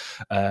on,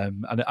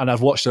 and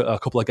I've watched a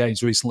couple of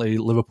games recently: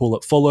 Liverpool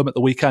at Fulham at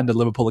the weekend, and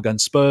Liverpool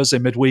against Spurs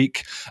in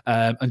midweek,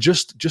 and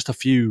just a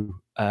few.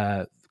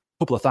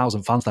 Couple of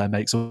thousand fans there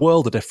makes a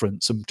world of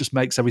difference and just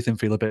makes everything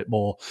feel a bit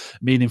more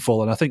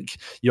meaningful. And I think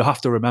you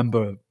have to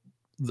remember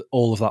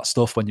all of that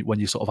stuff when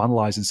you sort of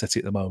analysing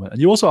City at the moment.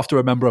 And you also have to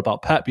remember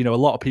about Pep. A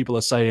lot of people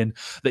are saying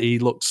that he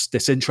looks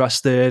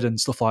disinterested and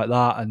stuff like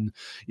that. And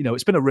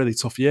it's been a really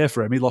tough year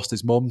for him. He lost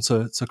his mum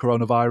to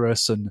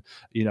coronavirus, and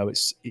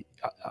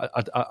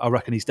I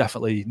reckon he's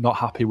definitely not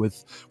happy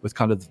with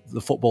kind of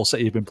the football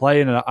City have been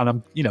playing. And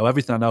I'm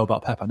everything I know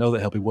about Pep, I know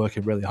that he'll be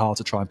working really hard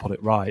to try and put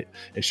it right.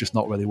 It's just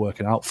not really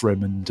working out for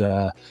him. And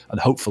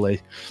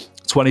hopefully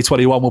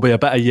 2021 will be a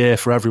better year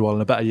for everyone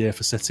and a better year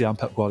for City and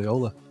Pep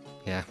Guardiola.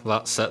 Yeah,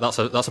 that's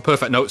a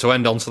perfect note to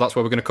end on, so that's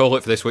where we're going to call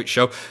it for this week's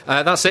show.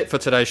 That's it for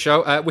today's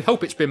show. We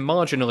hope it's been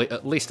marginally,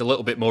 at least a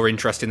little bit more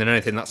interesting than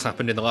anything that's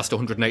happened in the last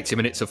 180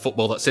 minutes of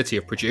football that City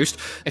have produced.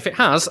 If it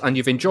has, and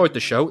you've enjoyed the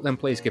show, then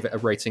please give it a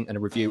rating and a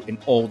review in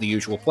all the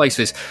usual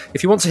places.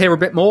 If you want to hear a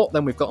bit more,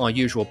 then we've got our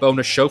usual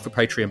bonus show for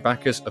Patreon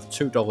backers of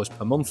 $2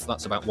 per month.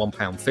 That's about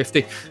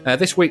 £1.50.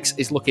 This week's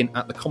is looking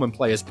at the common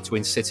players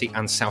between City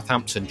and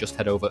Southampton. Just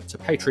head over to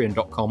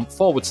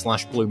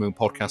patreon.com/Blue Moon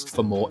Podcast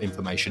for more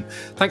information.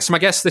 Thanks to my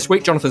guests this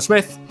week, Jonathan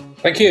Smith.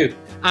 Thank you.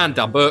 And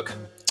Dan Burke.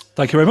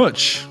 Thank you very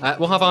much.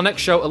 We'll have our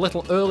next show a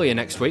little earlier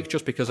next week,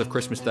 just because of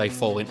Christmas Day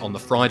falling on the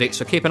Friday,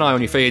 so keep an eye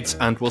on your feeds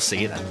and we'll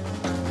see you then.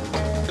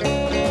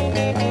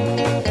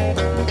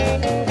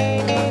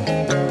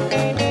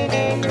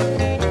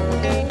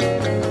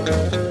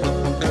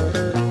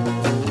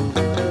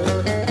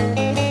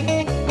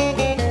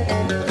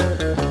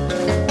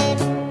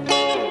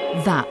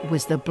 That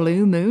was the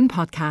Blue Moon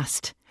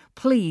Podcast.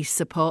 Please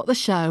support the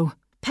show.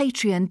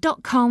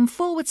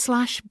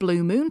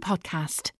 Patreon.com/Blue Moon Podcast.